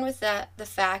combined with that the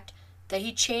fact that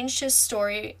he changed his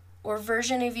story or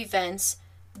version of events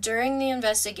during the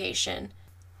investigation,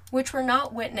 which were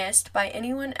not witnessed by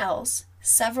anyone else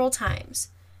several times,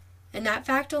 and that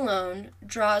fact alone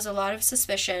draws a lot of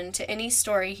suspicion to any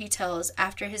story he tells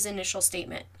after his initial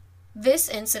statement. This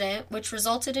incident, which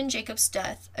resulted in Jacob's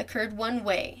death, occurred one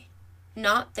way,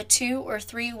 not the 2 or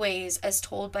 3 ways as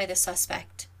told by the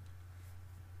suspect.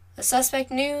 The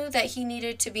suspect knew that he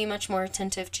needed to be much more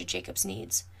attentive to Jacob's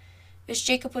needs, as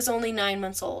Jacob was only 9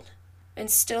 months old, and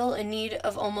still in need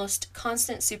of almost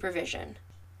constant supervision,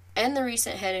 and the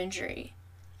recent head injury,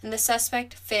 and the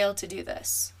suspect failed to do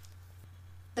this.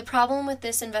 The problem with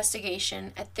this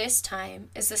investigation at this time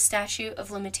is the statute of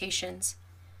limitations,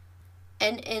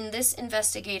 and in this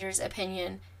investigator's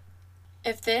opinion,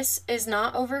 if this is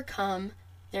not overcome,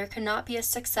 there cannot be a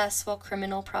successful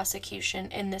criminal prosecution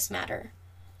in this matter.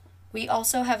 We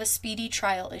also have a speedy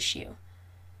trial issue.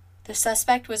 The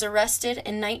suspect was arrested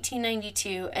in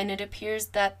 1992, and it appears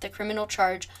that the criminal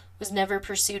charge was never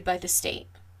pursued by the state.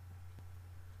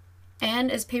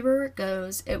 And as paperwork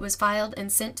goes, it was filed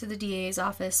and sent to the DA's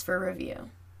office for review.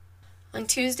 On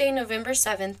Tuesday, November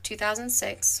 7,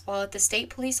 2006, while at the State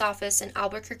Police Office in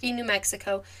Albuquerque, New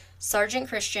Mexico, Sergeant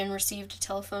Christian received a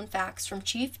telephone fax from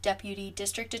Chief Deputy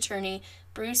District Attorney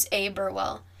Bruce A.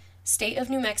 Burwell, State of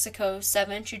New Mexico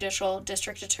 7th Judicial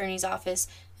District Attorney's Office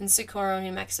in Socorro,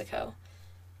 New Mexico,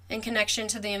 in connection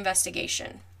to the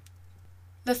investigation.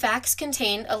 The fax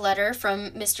contained a letter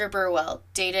from Mr. Burwell,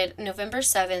 dated November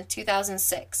 7,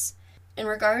 2006, in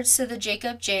regards to the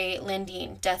Jacob J.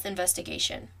 Landine death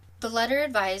investigation. The letter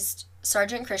advised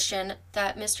Sergeant Christian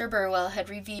that Mr. Burwell had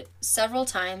reviewed several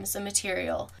times the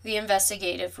material, the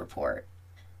investigative report,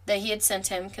 that he had sent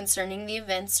him concerning the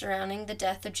events surrounding the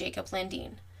death of Jacob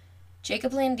Landine.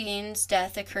 Jacob Landine's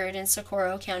death occurred in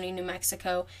Socorro County, New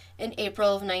Mexico, in April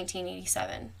of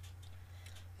 1987.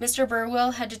 Mr.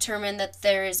 Burwell had determined that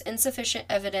there is insufficient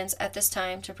evidence at this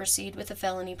time to proceed with a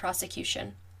felony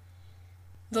prosecution.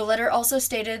 The letter also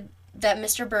stated that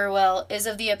Mr. Burwell is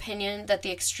of the opinion that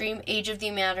the extreme age of the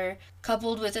matter,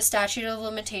 coupled with the statute of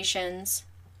limitations,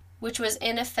 which was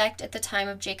in effect at the time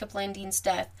of Jacob Landine's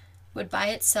death, would by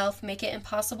itself make it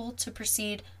impossible to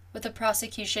proceed with a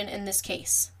prosecution in this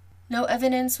case. No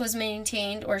evidence was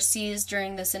maintained or seized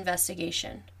during this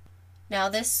investigation. Now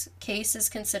this case is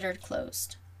considered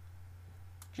closed.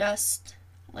 Just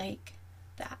like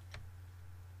that.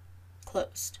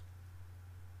 Closed.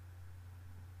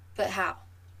 But how?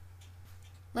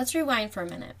 Let's rewind for a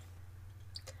minute.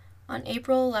 On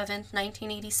April 11,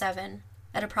 1987,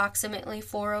 at approximately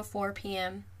 4:04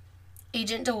 p.m.,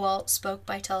 Agent DeWalt spoke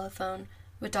by telephone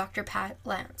with Dr. Pat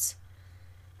Lance,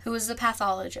 who was the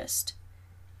pathologist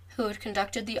who had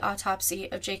conducted the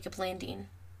autopsy of Jacob Landine.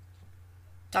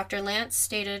 Dr. Lance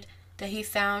stated that he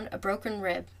found a broken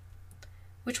rib,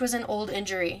 which was an old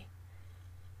injury,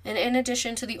 and in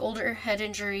addition to the older head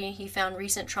injury, he found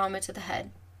recent trauma to the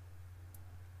head.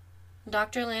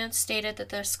 Dr. Lance stated that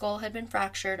the skull had been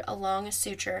fractured along a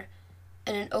suture,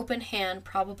 and an open hand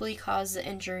probably caused the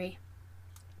injury.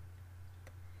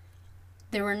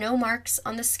 There were no marks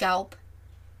on the scalp,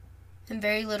 and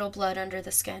very little blood under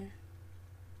the skin.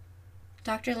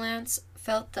 Dr. Lance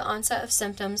felt the onset of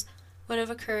symptoms would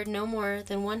have occurred no more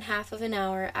than 1/2 of an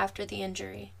hour after the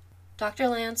injury. Dr.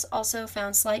 Lance also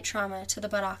found slight trauma to the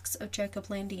buttocks of Jacob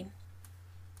Landine.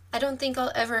 I don't think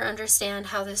I'll ever understand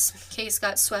how this case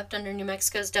got swept under New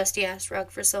Mexico's dusty-ass rug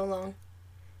for so long.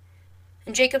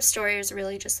 And Jacob's story is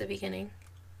really just the beginning.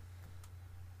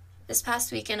 This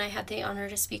past weekend, I had the honor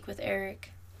to speak with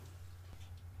Eric.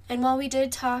 And while we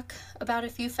did talk about a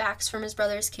few facts from his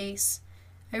brother's case,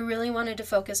 I really wanted to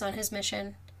focus on his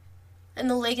mission and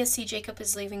the legacy Jacob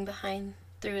is leaving behind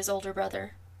through his older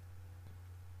brother,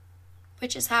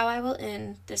 which is how I will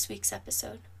end this week's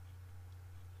episode.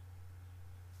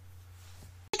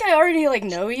 I already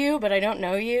know you, but I don't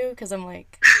know you because I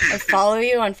follow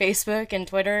you on Facebook and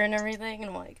Twitter and everything,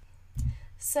 and I'm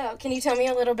so can you tell me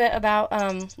a little bit about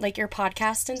your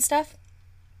podcast and stuff?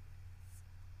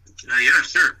 Yeah,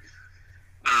 sure.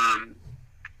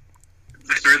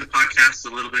 I started the podcast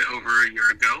a little bit over a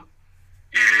year ago,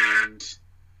 and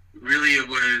really it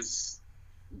was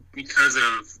because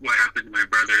of what happened to my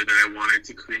brother that I wanted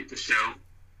to create the show.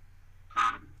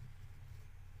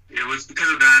 It was because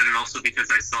of that, and also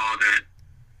because I saw that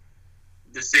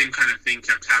the same kind of thing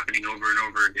kept happening over and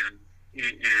over again.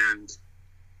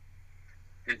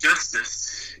 And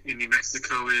justice in New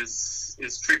Mexico is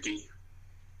tricky.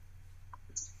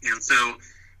 And so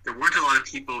there weren't a lot of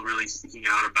people really speaking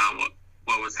out about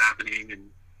what was happening and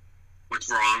what's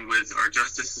wrong with our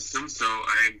justice system. So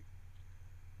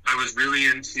I was really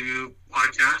into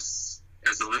podcasts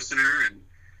as a listener, and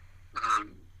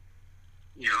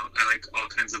I like all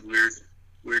kinds of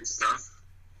weird stuff,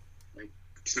 like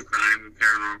true crime and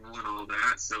paranormal and all of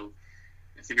that. So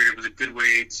I figured it was a good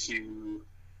way to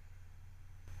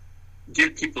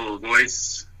give people a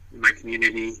voice in my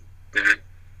community that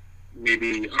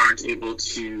maybe aren't able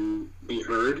to be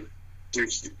heard through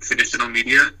traditional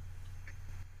media.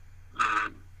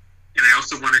 And I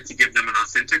also wanted to give them an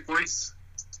authentic voice.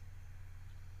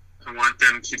 I want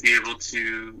them to be able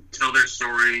to tell their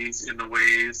stories in the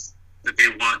ways that they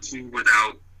want to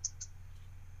without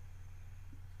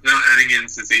adding in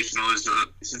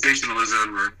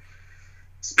sensationalism or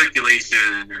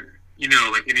speculation or,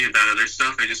 any of that other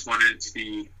stuff. I just wanted it to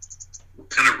be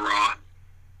kind of raw.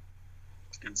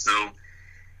 And so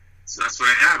that's what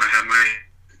I have. I have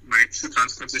my True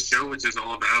Consequences show, which is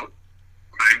all about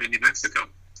crime in New Mexico.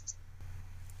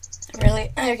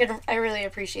 I really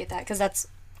appreciate that, because that's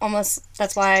almost,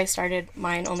 that's why I started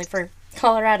mine only for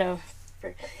Colorado,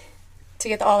 to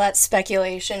get all that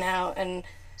speculation out and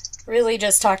really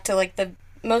just talk to like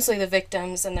mostly the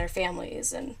victims and their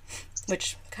families, and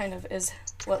which kind of is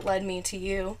what led me to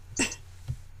you.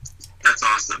 That's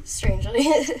awesome. Strangely.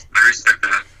 I respect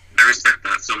that. I respect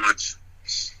that so much.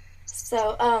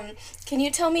 So, can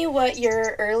you tell me what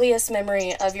your earliest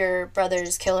memory of your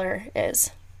brother's killer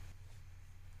is?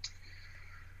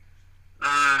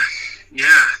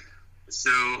 Yeah.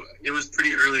 So it was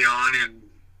pretty early on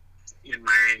in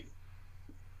my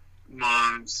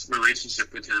mom's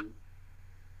relationship with him,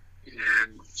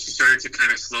 and she started to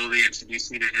kind of slowly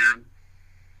introduce me to him.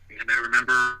 And I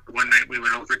remember one night we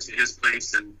went over to his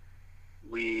place and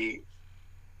we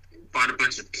bought a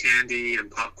bunch of candy and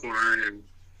popcorn, and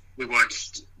we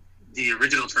watched the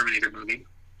original Terminator movie.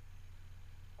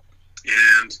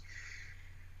 And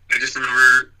I just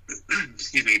remember,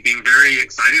 excuse me, being very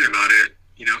excited about it,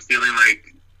 you know, feeling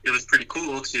like it was pretty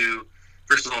cool to,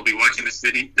 first of all, be watching this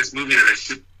movie that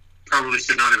I probably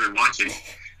should not have been watching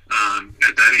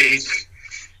at that age.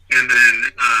 And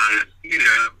then, you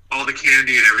know, all the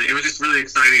candy and everything. It was just really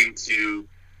exciting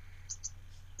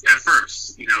at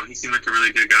first. You know, he seemed like a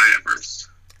really good guy at first.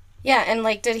 Yeah, and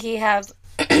like, did he have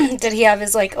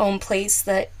his like own place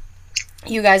that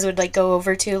you guys would like go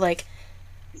over to, like?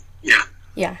 Yeah.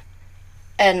 Yeah.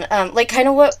 And like, kind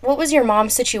of what was your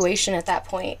mom's situation at that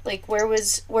point? Like, where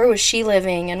was she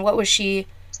living, and what was she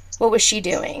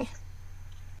doing?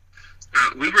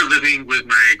 We were living with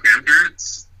my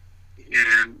grandparents,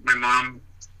 and my mom.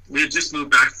 We had just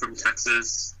moved back from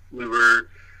Texas. We were.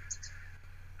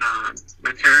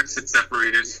 My parents had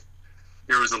separated.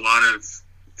 There was a lot of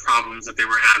problems that they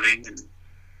were having, and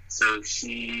so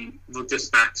she moved us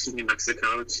back to New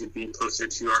Mexico to be closer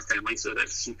to our family so that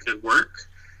she could work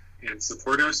and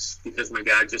support us, because my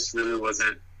dad just really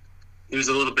wasn't. He was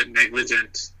a little bit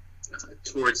negligent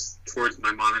towards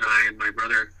my mom and I and my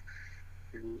brother.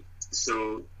 And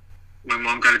so my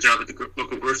mom got a job at the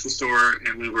local grocery store,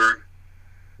 and we were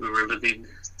living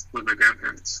with my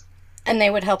grandparents. And they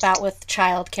would help out with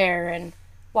childcare and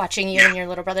watching you and your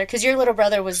little brother, because your little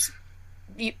brother was,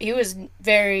 he was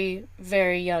very,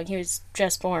 very young. He was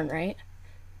just born, right?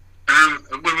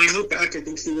 When we moved back, I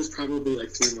think he was probably like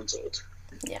 3 months old.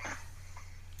 Yeah.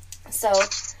 So,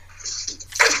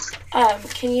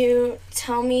 can you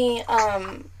tell me,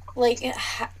 like,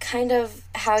 kind of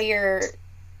how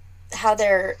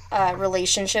their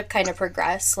relationship kind of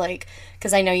progressed? Like,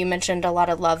 because I know you mentioned a lot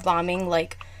of love bombing,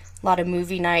 like a lot of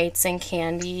movie nights and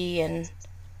candy and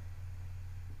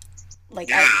like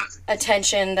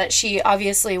attention that she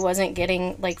obviously wasn't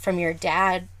getting, like, from your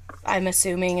dad, I'm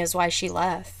assuming, is why she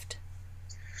left.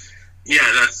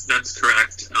 Yeah, that's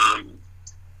correct.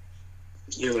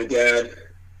 You know, my dad,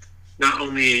 not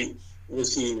only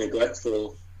was he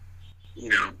neglectful, you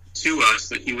know, to us,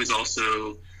 but he was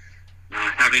also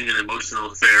having an emotional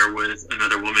affair with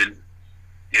another woman.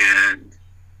 And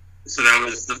so that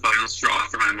was the final straw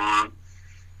for my mom.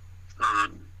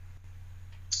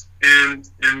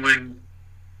 And when,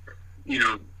 you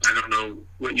know, I don't know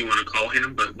what you want to call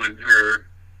him, but when her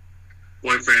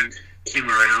boyfriend came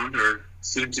around, or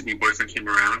soon-to-be boyfriend came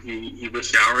around, he was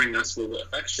showering us with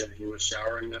affection. He was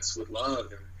showering us with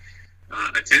love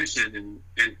and attention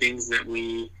and things that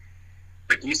we,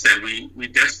 like you said, we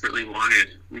desperately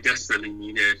wanted, we desperately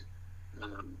needed.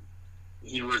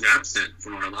 He was absent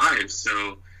from our lives,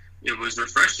 so it was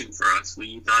refreshing for us.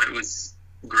 We thought it was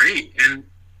great. And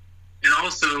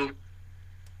also,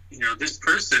 you know, this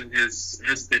person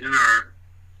has been in our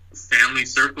family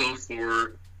circle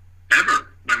forever.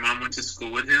 My mom went to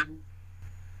school with him.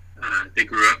 They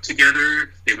grew up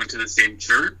together. They went to the same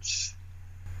church.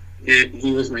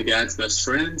 He was my dad's best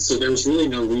friend, so there was really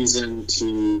no reason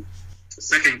to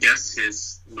second guess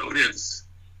his motives,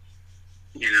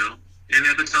 you know. And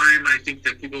at the time, I think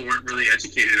that people weren't really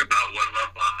educated about what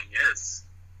love bombing is.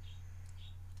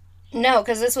 No,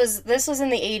 because this was in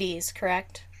the 80s,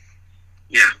 correct?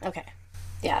 Yeah. Okay.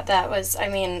 Yeah, that was, I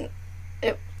mean,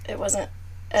 it wasn't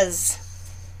as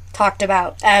talked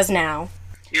about as now.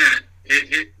 Yeah,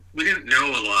 we didn't know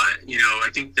a lot, you know. I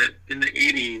think that in the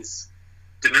 80s,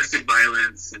 domestic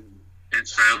violence and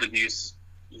child abuse,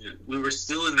 you know, we were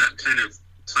still in that kind of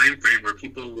time frame where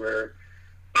people were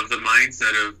of the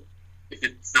mindset of, if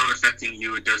it's not affecting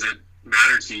you, it doesn't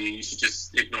matter to you. You should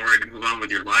just ignore it and move on with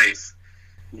your life.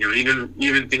 You know,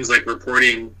 even things like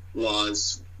reporting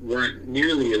laws weren't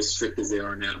nearly as strict as they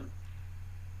are now.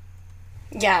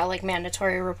 Yeah, like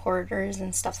mandatory reporters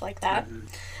and stuff like that.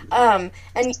 Hmm.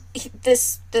 And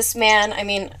this man, I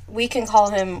mean, we can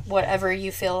call him whatever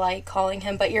you feel like calling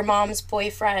him, but your mom's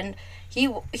boyfriend, he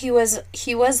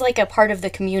was like a part of the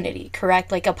community,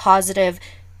 correct? Like a positive,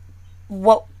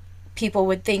 what people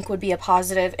would think would be a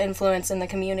positive influence in the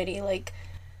community. Like,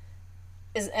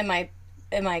 is am I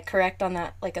correct on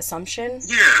that like assumption?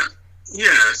 Yeah,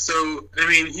 yeah. So I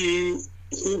mean, he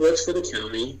worked for the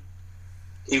county.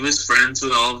 He was friends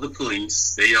with all of the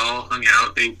police. They all hung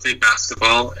out. They played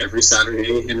basketball every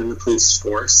Saturday, him and the police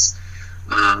force.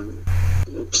 Um,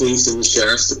 the police and the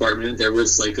sheriff's department. There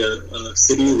was like a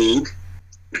city league.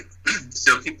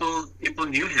 So people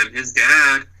knew him. His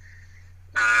dad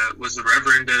was a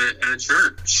reverend at a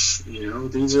church. You know,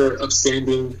 these are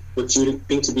upstanding, what you would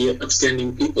think to be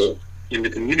upstanding people in the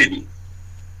community.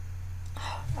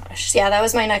 Gosh, yeah, that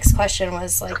was my next question.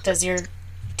 Was like,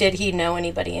 did he know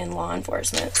anybody in law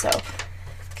enforcement? So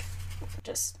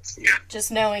just Yeah,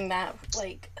 just knowing that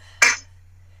like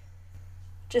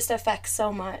just affects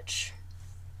so much.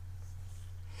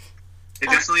 it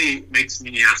Uh, definitely makes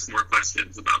me ask more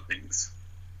questions about things.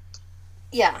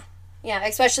 yeah, yeah,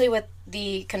 especially with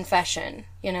the confession.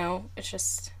 It's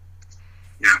just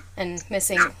Yeah, and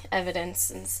missing yeah,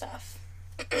 evidence and stuff.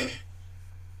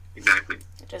 exactly.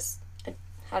 It just it,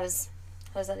 how does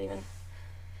how does that even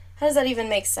how does that even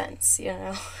make sense?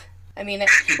 I mean,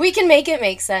 we can make it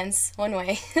make sense one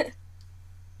way.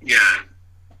 Yeah,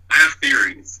 I have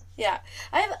theories. Yeah,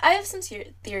 I have some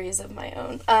theories of my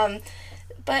own.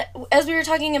 But as we were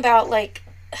talking about, like,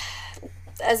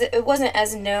 as it wasn't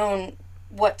as known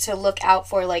what to look out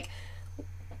for, like,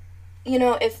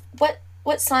 if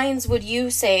what signs would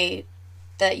you say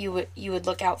that you would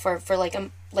look out for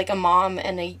like a mom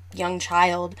and a young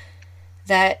child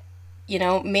that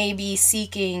may be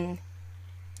seeking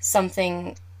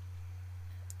something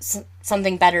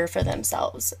something better for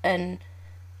themselves, and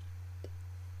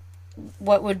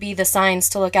what would be the signs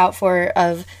to look out for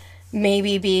of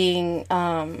maybe being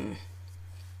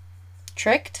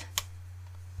tricked?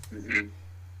 Hmm.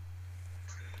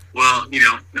 Well,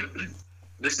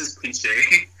 this is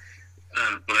cliche,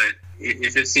 but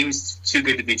if it seems too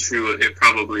good to be true, it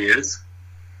probably is.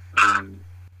 Um,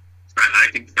 I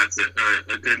think that's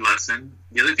a good lesson.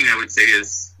 The other thing I would say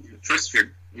is trust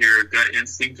your gut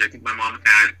instinct. I think my mom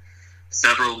had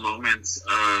several moments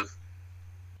of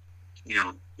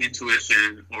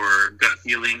intuition or gut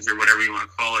feelings or whatever you want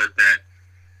to call it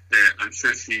that I'm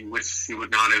sure she wished she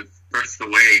would not have brushed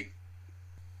away.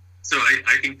 So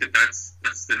I think that's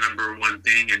the number one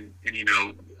thing, and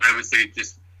I would say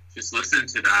just listen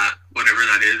to that, whatever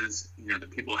that is,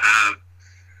 that people have.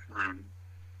 Um,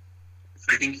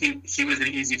 I think she was an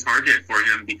easy target for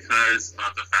him because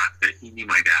of the fact that he knew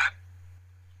my dad.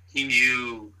 He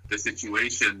knew the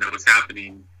situation that was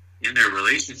happening in their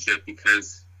relationship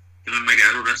because him and my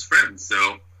dad were best friends.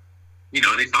 So,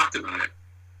 they talked about it.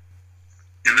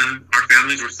 And then our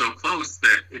families were so close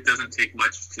that it doesn't take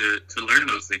much to learn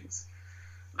those things.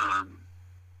 Um,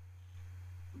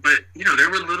 but, there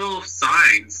were little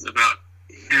signs about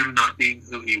him not being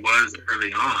who he was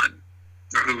early on,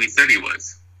 or who he said he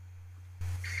was.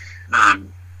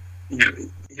 Um,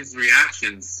 his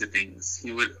reactions to things.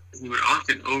 He would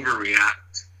often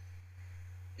overreact,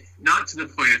 not to the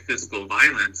point of physical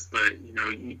violence, but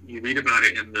you read about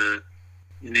it in the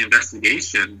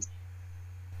investigation.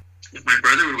 If my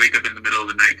brother would wake up in the middle of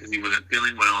the night because he wasn't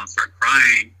feeling well and start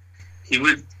crying, he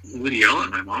would yell at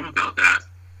my mom about that.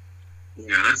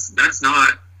 That's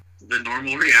not the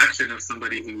normal reaction of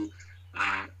somebody who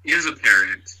is a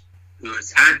parent who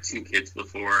has had two kids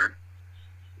before.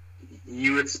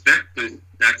 You expect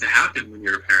that to happen when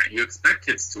you're a parent. You expect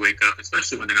kids to wake up,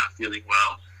 especially when they're not feeling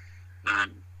well.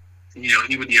 Um,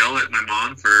 he would yell at my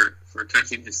mom for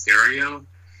touching his stereo.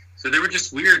 So there were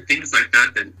just weird things like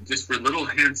that just were little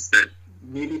hints that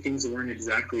maybe things weren't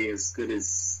exactly as good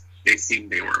as they seemed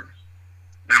they were.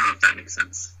 I don't know if that makes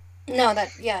sense. No,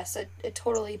 yes, it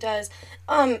totally does.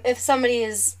 If somebody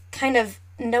is kind of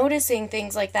noticing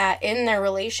things like that in their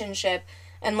relationship,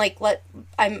 and like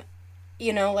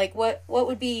like what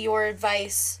would be your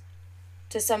advice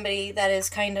to somebody that is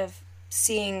kind of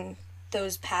seeing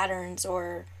those patterns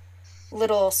or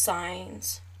little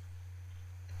signs?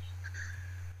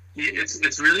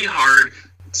 It's really hard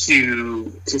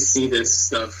to see this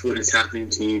stuff when it's happening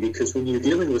to you, because when you're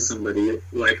dealing with somebody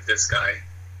like this guy,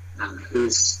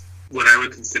 who's what I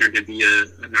would consider to be a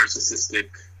narcissistic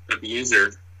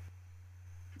abuser,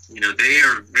 they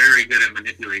are very good at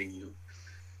manipulating you.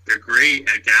 They're great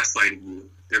at gaslighting you.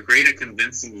 They're great at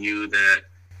convincing you that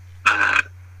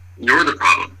you're the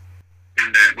problem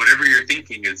and that whatever you're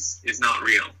thinking is not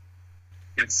real.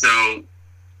 And so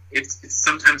it's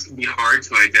sometimes can be hard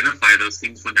to identify those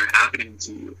things when they're happening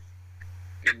to you.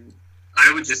 And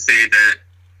I would just say that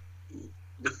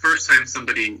the first time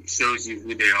somebody shows you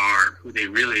who they are, who they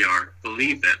really are,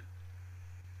 believe them.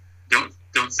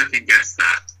 Don't second guess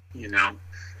that.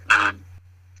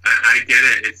 I get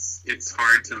it. It's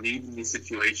hard to lead in these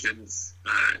situations.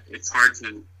 It's hard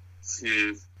to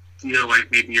feel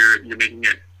like maybe you're making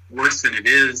it worse than it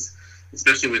is,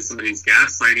 especially when somebody's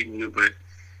gaslighting you. But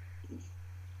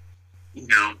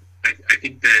I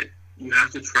think that you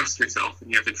have to trust yourself,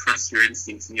 and you have to trust your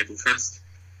instincts, and you have to trust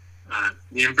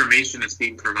the information that's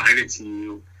being provided to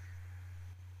you.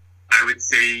 I would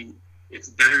say it's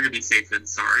better to be safe than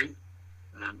sorry.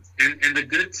 And the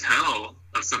good tell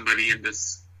of somebody in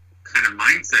this kind of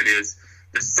mindset is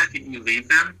the second you leave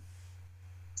them,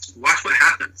 watch what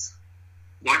happens.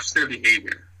 Watch their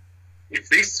behavior. If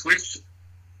they switch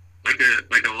like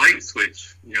a light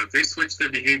switch, if they switch their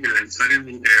behavior and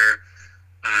suddenly they're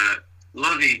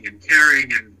loving and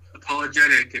caring and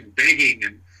apologetic and begging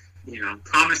and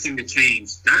promising to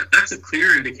change, that's a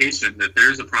clear indication that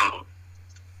there's a problem.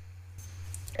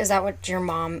 Is that what your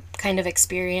mom kind of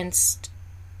experienced?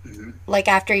 Mm-hmm. Like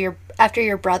after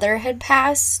your brother had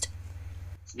passed?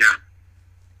 Yeah.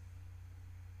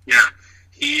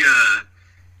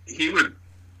 He would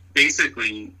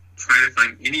basically try to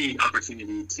find any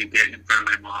opportunity to get in front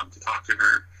of my mom, to talk to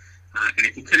her. And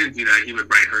if he couldn't do that, he would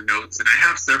write her notes. And I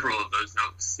have several of those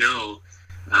notes still.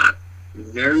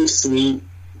 Very sweet,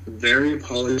 very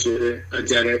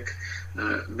apologetic,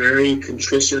 very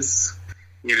contritious.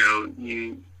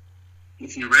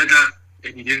 If you read that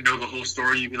and you didn't know the whole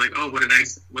story, you'd be like, oh, what a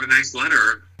nice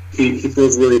letter. He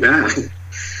feels really bad.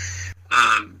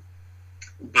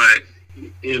 But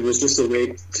it was just a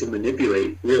way to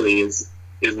manipulate, really, is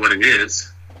what it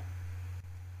is.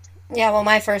 Yeah, well,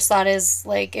 my first thought is,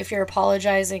 like, if you're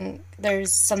apologizing,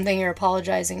 there's something you're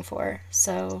apologizing for,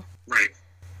 so... Right.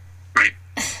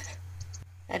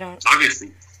 I don't...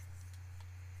 Obviously.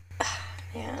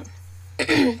 Man.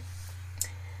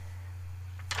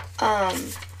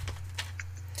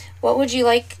 What would you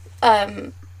like,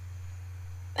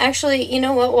 actually, you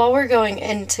know what, while we're going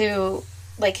into,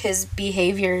 like, his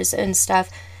behaviors and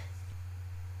stuff,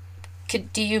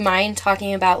 do you mind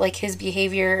talking about, like, his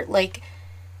behavior, like,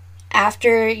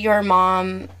 after your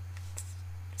mom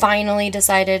finally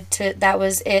decided that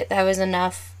was it, that was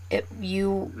enough,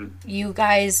 you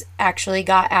guys actually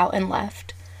got out and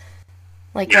left?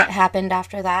 Like, yeah. What happened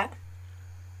after that?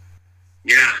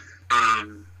 Yeah,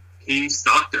 he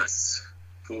stalked us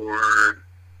for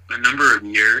a number of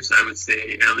years. I would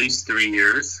say at least 3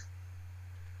 years.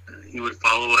 He would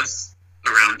follow us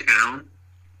around town.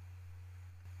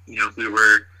 If we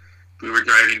were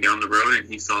driving down the road and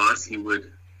he saw us, he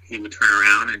would turn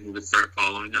around and he would start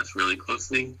following us really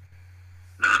closely.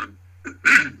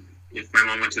 If my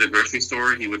mom went to the grocery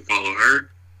store, he would follow her.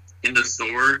 In the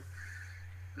store,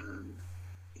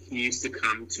 he used to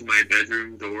come to my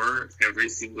bedroom door every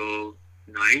single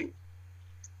night,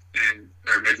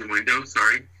 or bedroom window,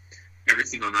 every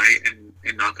single night,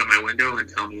 and knock on my window and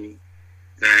tell me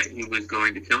that he was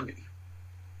going to kill me.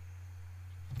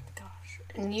 Gosh,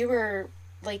 and you were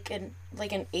like an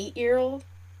 8-year-old?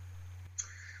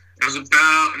 I was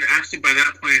about, and actually by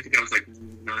that point, I think I was like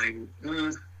 9.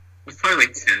 I was probably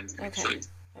like 10, actually.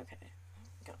 Okay.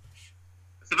 Gosh.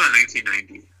 It's about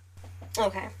 1990.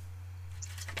 Okay.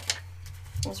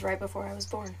 It was right before I was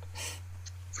born.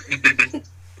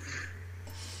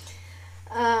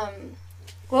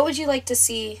 What would you like to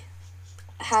see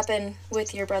happen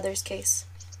with your brother's case?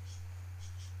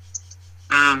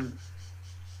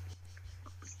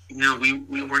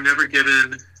 We were never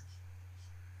given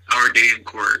our day in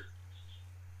court.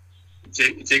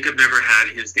 Jacob never had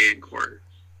his day in court.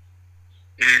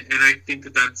 And I think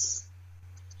that's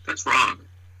wrong.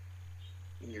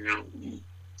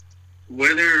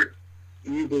 Whether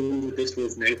you believe that this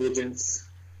was negligence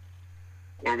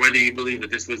or whether you believe that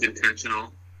this was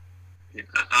intentional,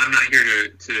 I'm not here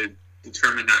to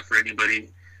determine that for anybody.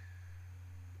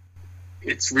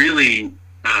 It's really,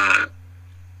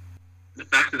 the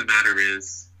fact of the matter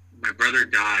is, my brother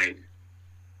died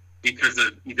because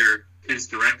of either his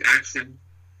direct action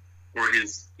or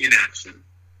his inaction.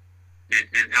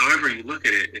 And however you look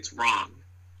at it, it's wrong.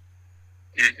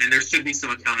 And there should be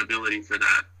some accountability for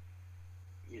that.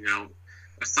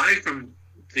 Aside from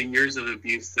the years of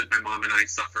abuse that my mom and I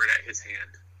suffered at his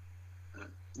hand,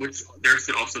 which there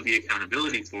should also be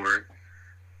accountability for,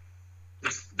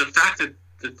 the fact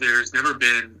that there's never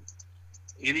been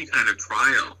any kind of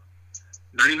trial,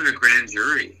 not even a grand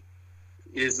jury,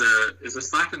 is a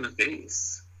slap in the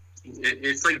face.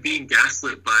 It's like being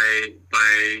gaslit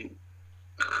by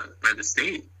the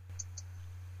state,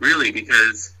 really,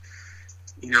 because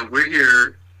we're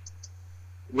here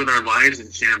with our lives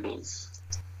in shambles.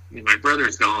 My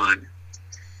brother's gone.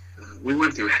 We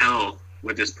went through hell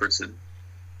with this person,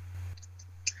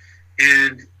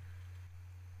 and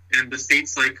the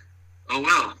state's like, oh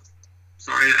well,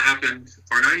 sorry that happened,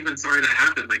 or not even sorry that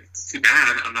happened. Like, it's too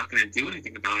bad. I'm not going to do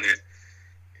anything about it,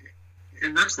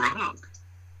 and that's wrong.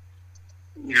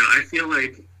 I feel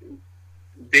like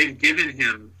they've given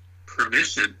him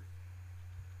permission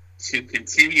to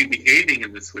continue behaving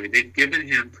in this way. They've given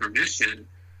him permission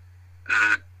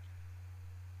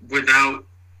without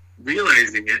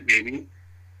realizing it, maybe,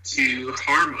 to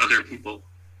harm other people,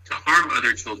 to harm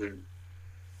other children,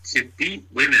 to beat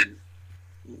women.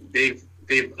 They've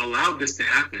allowed this to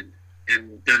happen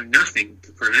and done nothing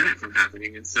to prevent it from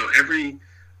happening. And so every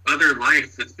other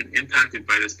life that's been impacted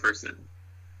by this person,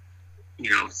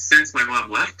 since my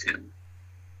mom left him,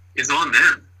 is on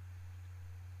them.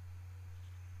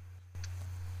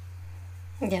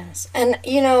 Yes. And,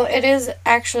 it is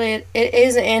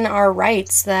in our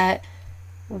rights that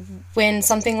when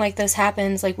something like this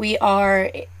happens, like, we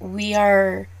are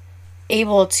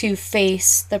able to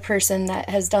face the person that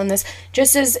has done this,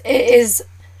 just as it is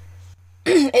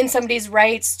in somebody's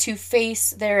rights to face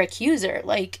their accuser.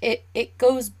 Like, it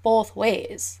goes both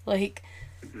ways. Like,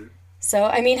 so,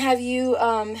 I mean, have you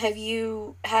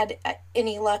had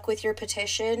any luck with your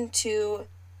petition to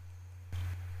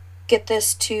get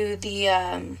this to the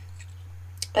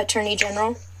Attorney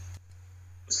General?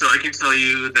 So I can tell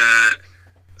you that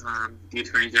the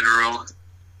Attorney General,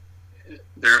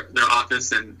 their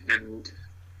office and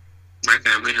my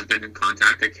family have been in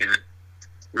contact. I can't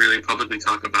really publicly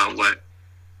talk about what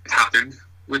happened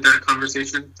with that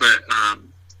conversation, but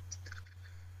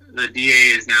the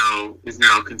DA is now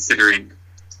considering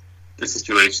the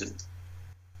situation.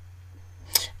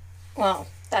 Well,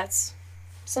 that's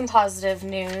some positive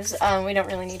news. We don't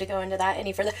really need to go into that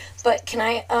any further. But can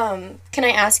I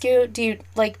ask you, do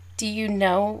you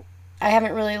know? I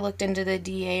haven't really looked into the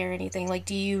DA or anything. Like,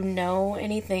 do you know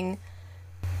anything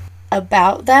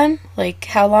about them? Like,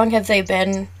 how long have they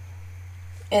been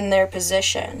in their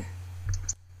position?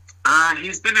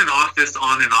 He's been in office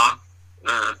on and off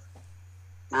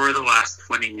for the last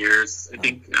 20 years. I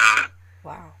think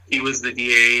wow. He was the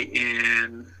DA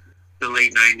in the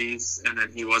late 90s, and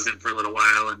then he wasn't for a little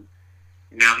while, and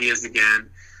now he is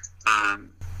again.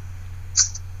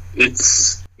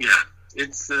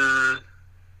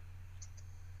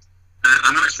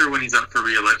 I'm not sure when he's up for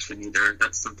re-election either.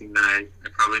 That's something that I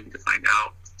probably need to find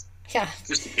out. Yeah.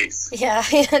 Just in case. Yeah,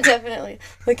 definitely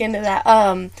look into that.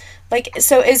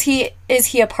 So is he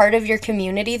a part of your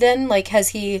community then? Like, has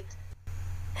he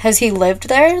lived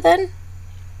there then?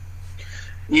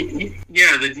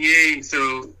 Yeah, the DA,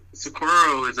 so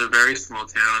Socorro is a very small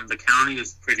town. The county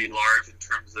is pretty large in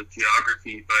terms of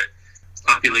geography, but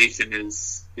population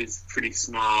is pretty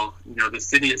small. The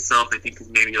city itself, I think, is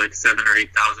maybe like 7,000 or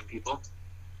 8,000 people.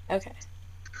 Okay.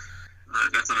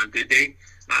 That's on a good day.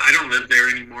 I don't live there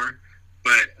anymore,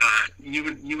 but you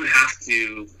would have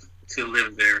to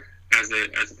live there as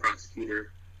a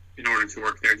prosecutor in order to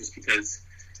work there, just because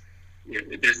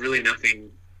there's really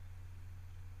nothing.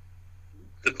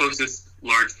 The closest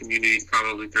large community is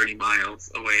probably 30 miles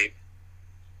away.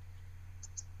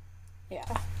 Yeah.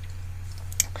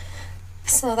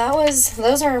 So that's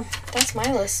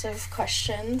my list of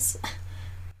questions.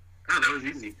 Oh, that was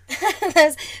easy.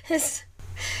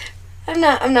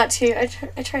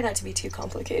 I try not to be too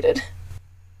complicated.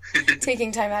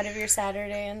 Taking time out of your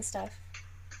Saturday and stuff.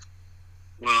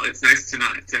 Well, it's nice to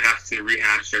not to have to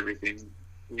rehash everything,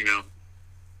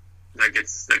 That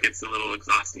gets a little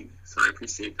exhausting, so I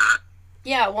appreciate that.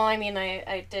 Yeah, well, I mean,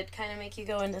 I did kind of make you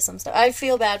go into some stuff. I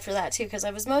feel bad for that too, because I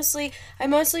mostly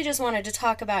just wanted to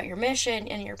talk about your mission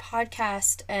and your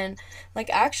podcast, and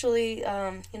like, actually,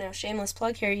 shameless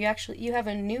plug here. You have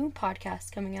a new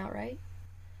podcast coming out, right?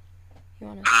 You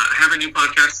want to? I have a new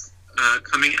podcast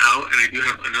coming out, and I do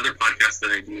have another podcast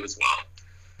that I do as well.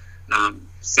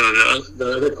 So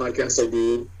the other podcast I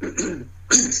do,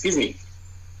 excuse me,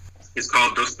 is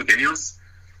called Dos Pequeños,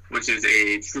 which is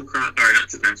a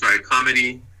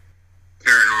comedy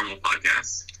paranormal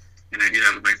podcast. And I do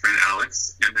that with my friend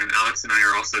Alex. And then Alex and I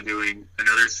are also doing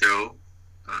another show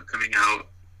coming out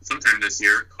sometime this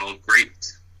year called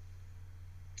Great.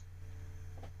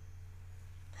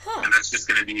 Huh. And that's just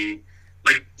going to be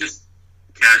like just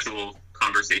casual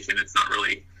conversation. It's not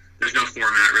really, there's no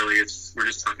format really. We're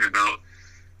just talking about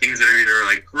things that are either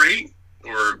like great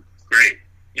or great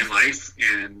in life,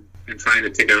 and trying to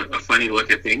take a funny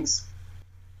look at things.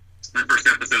 My first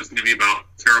episode is going to be about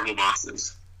terrible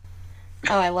bosses.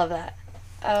 Oh, I love that.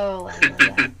 Oh, I love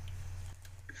that.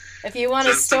 If you want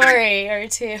So a story or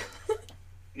two.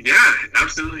 Yeah,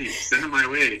 absolutely. Send them my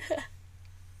way.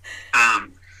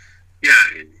 Yeah,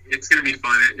 it's going to be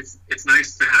fun. It's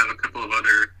nice to have a couple of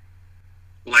other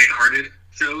lighthearted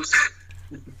shows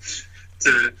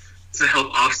to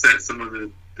help offset some of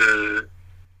the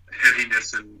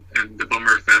heaviness and the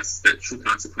bummer fest that True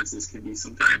Consequences can be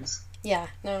sometimes. Yeah,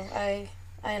 no, I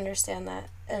understand that.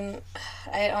 And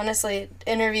I honestly,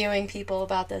 interviewing people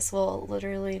about this will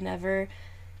literally never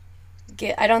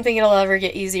I don't think it'll ever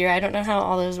get easier. I don't know how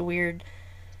all those weird,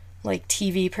 like,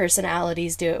 TV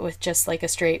personalities do it with just, like, a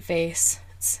straight face.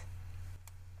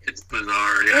 It's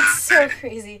bizarre, yeah. It's so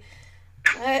crazy.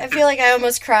 I feel like I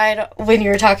almost cried when you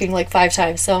were talking, like, 5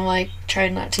 times, so I'm, like,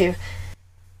 trying not to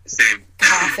Same.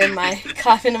 cough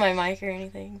into my mic or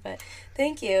anything. But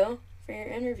thank you for your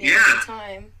interview and your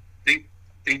time.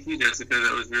 Thank you, Jessica.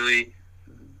 That was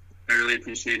I really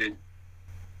appreciated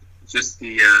just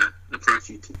the approach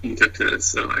you took to this,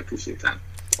 so I appreciate that.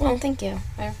 Well, thank you.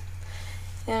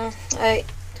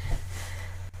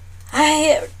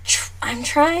 I'm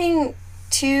trying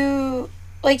to,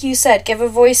 like you said, give a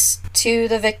voice to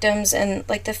the victims and,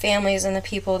 like, the families and the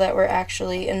people that were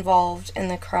actually involved in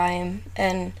the crime,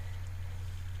 and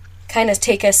kind of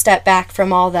take a step back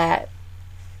from all that,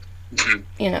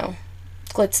 you know,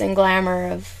 glitz and glamour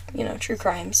of, you know, true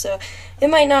crime. So it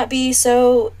might not be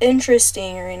so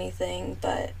interesting or anything,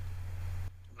 but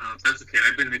that's okay.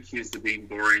 I've been accused of being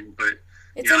boring, but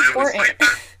it's important.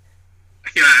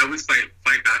 I always fight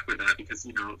back with that because,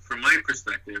 you know, from my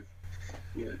perspective,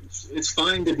 it's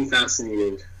fine to be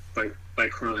fascinated by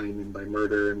crime and by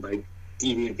murder and by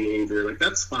deviant behavior. Like,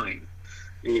 that's fine.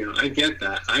 You know, I get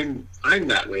that. I'm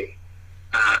that way.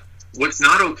 What's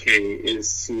not okay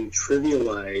is to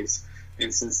trivialize and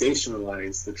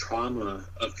sensationalize the trauma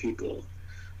of people.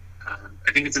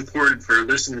 I think it's important for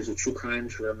listeners of true crime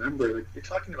to remember, like, you're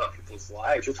talking about people's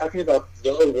lives. You're talking about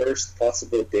the worst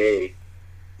possible day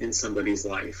in somebody's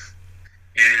life,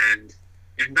 and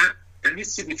that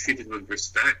needs to be treated with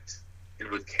respect and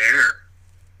with care.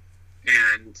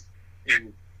 And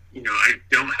you know, I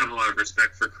don't have a lot of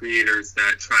respect for creators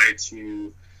that try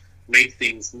to make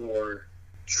things more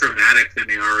traumatic than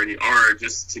they already are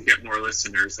just to get more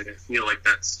listeners. Like, I feel like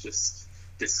that's just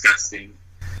disgusting,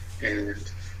 and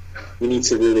we need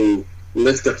to really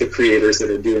lift up the creators that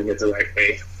are doing it the right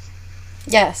way.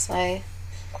 Yes, I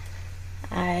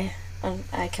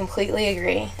completely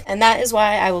agree. And that is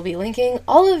why I will be linking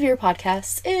all of your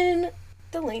podcasts in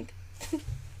the link,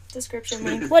 description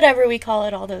link, whatever we call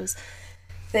it, all those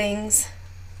things.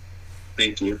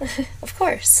 Thank you. Of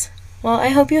course. Well, I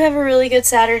hope you have a really good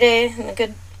Saturday and a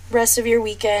good rest of your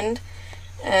weekend.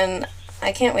 And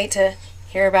I can't wait to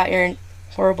hear about your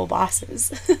horrible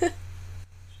bosses.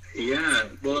 Yeah,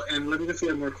 well, and let me know if you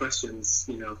have more questions,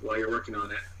 you know, while you're working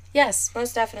on it. Yes,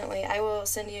 most definitely. I will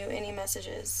send you any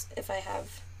messages if I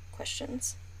have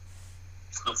questions.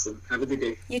 Awesome. Have a good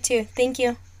day. You too. Thank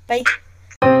you. Bye. Bye.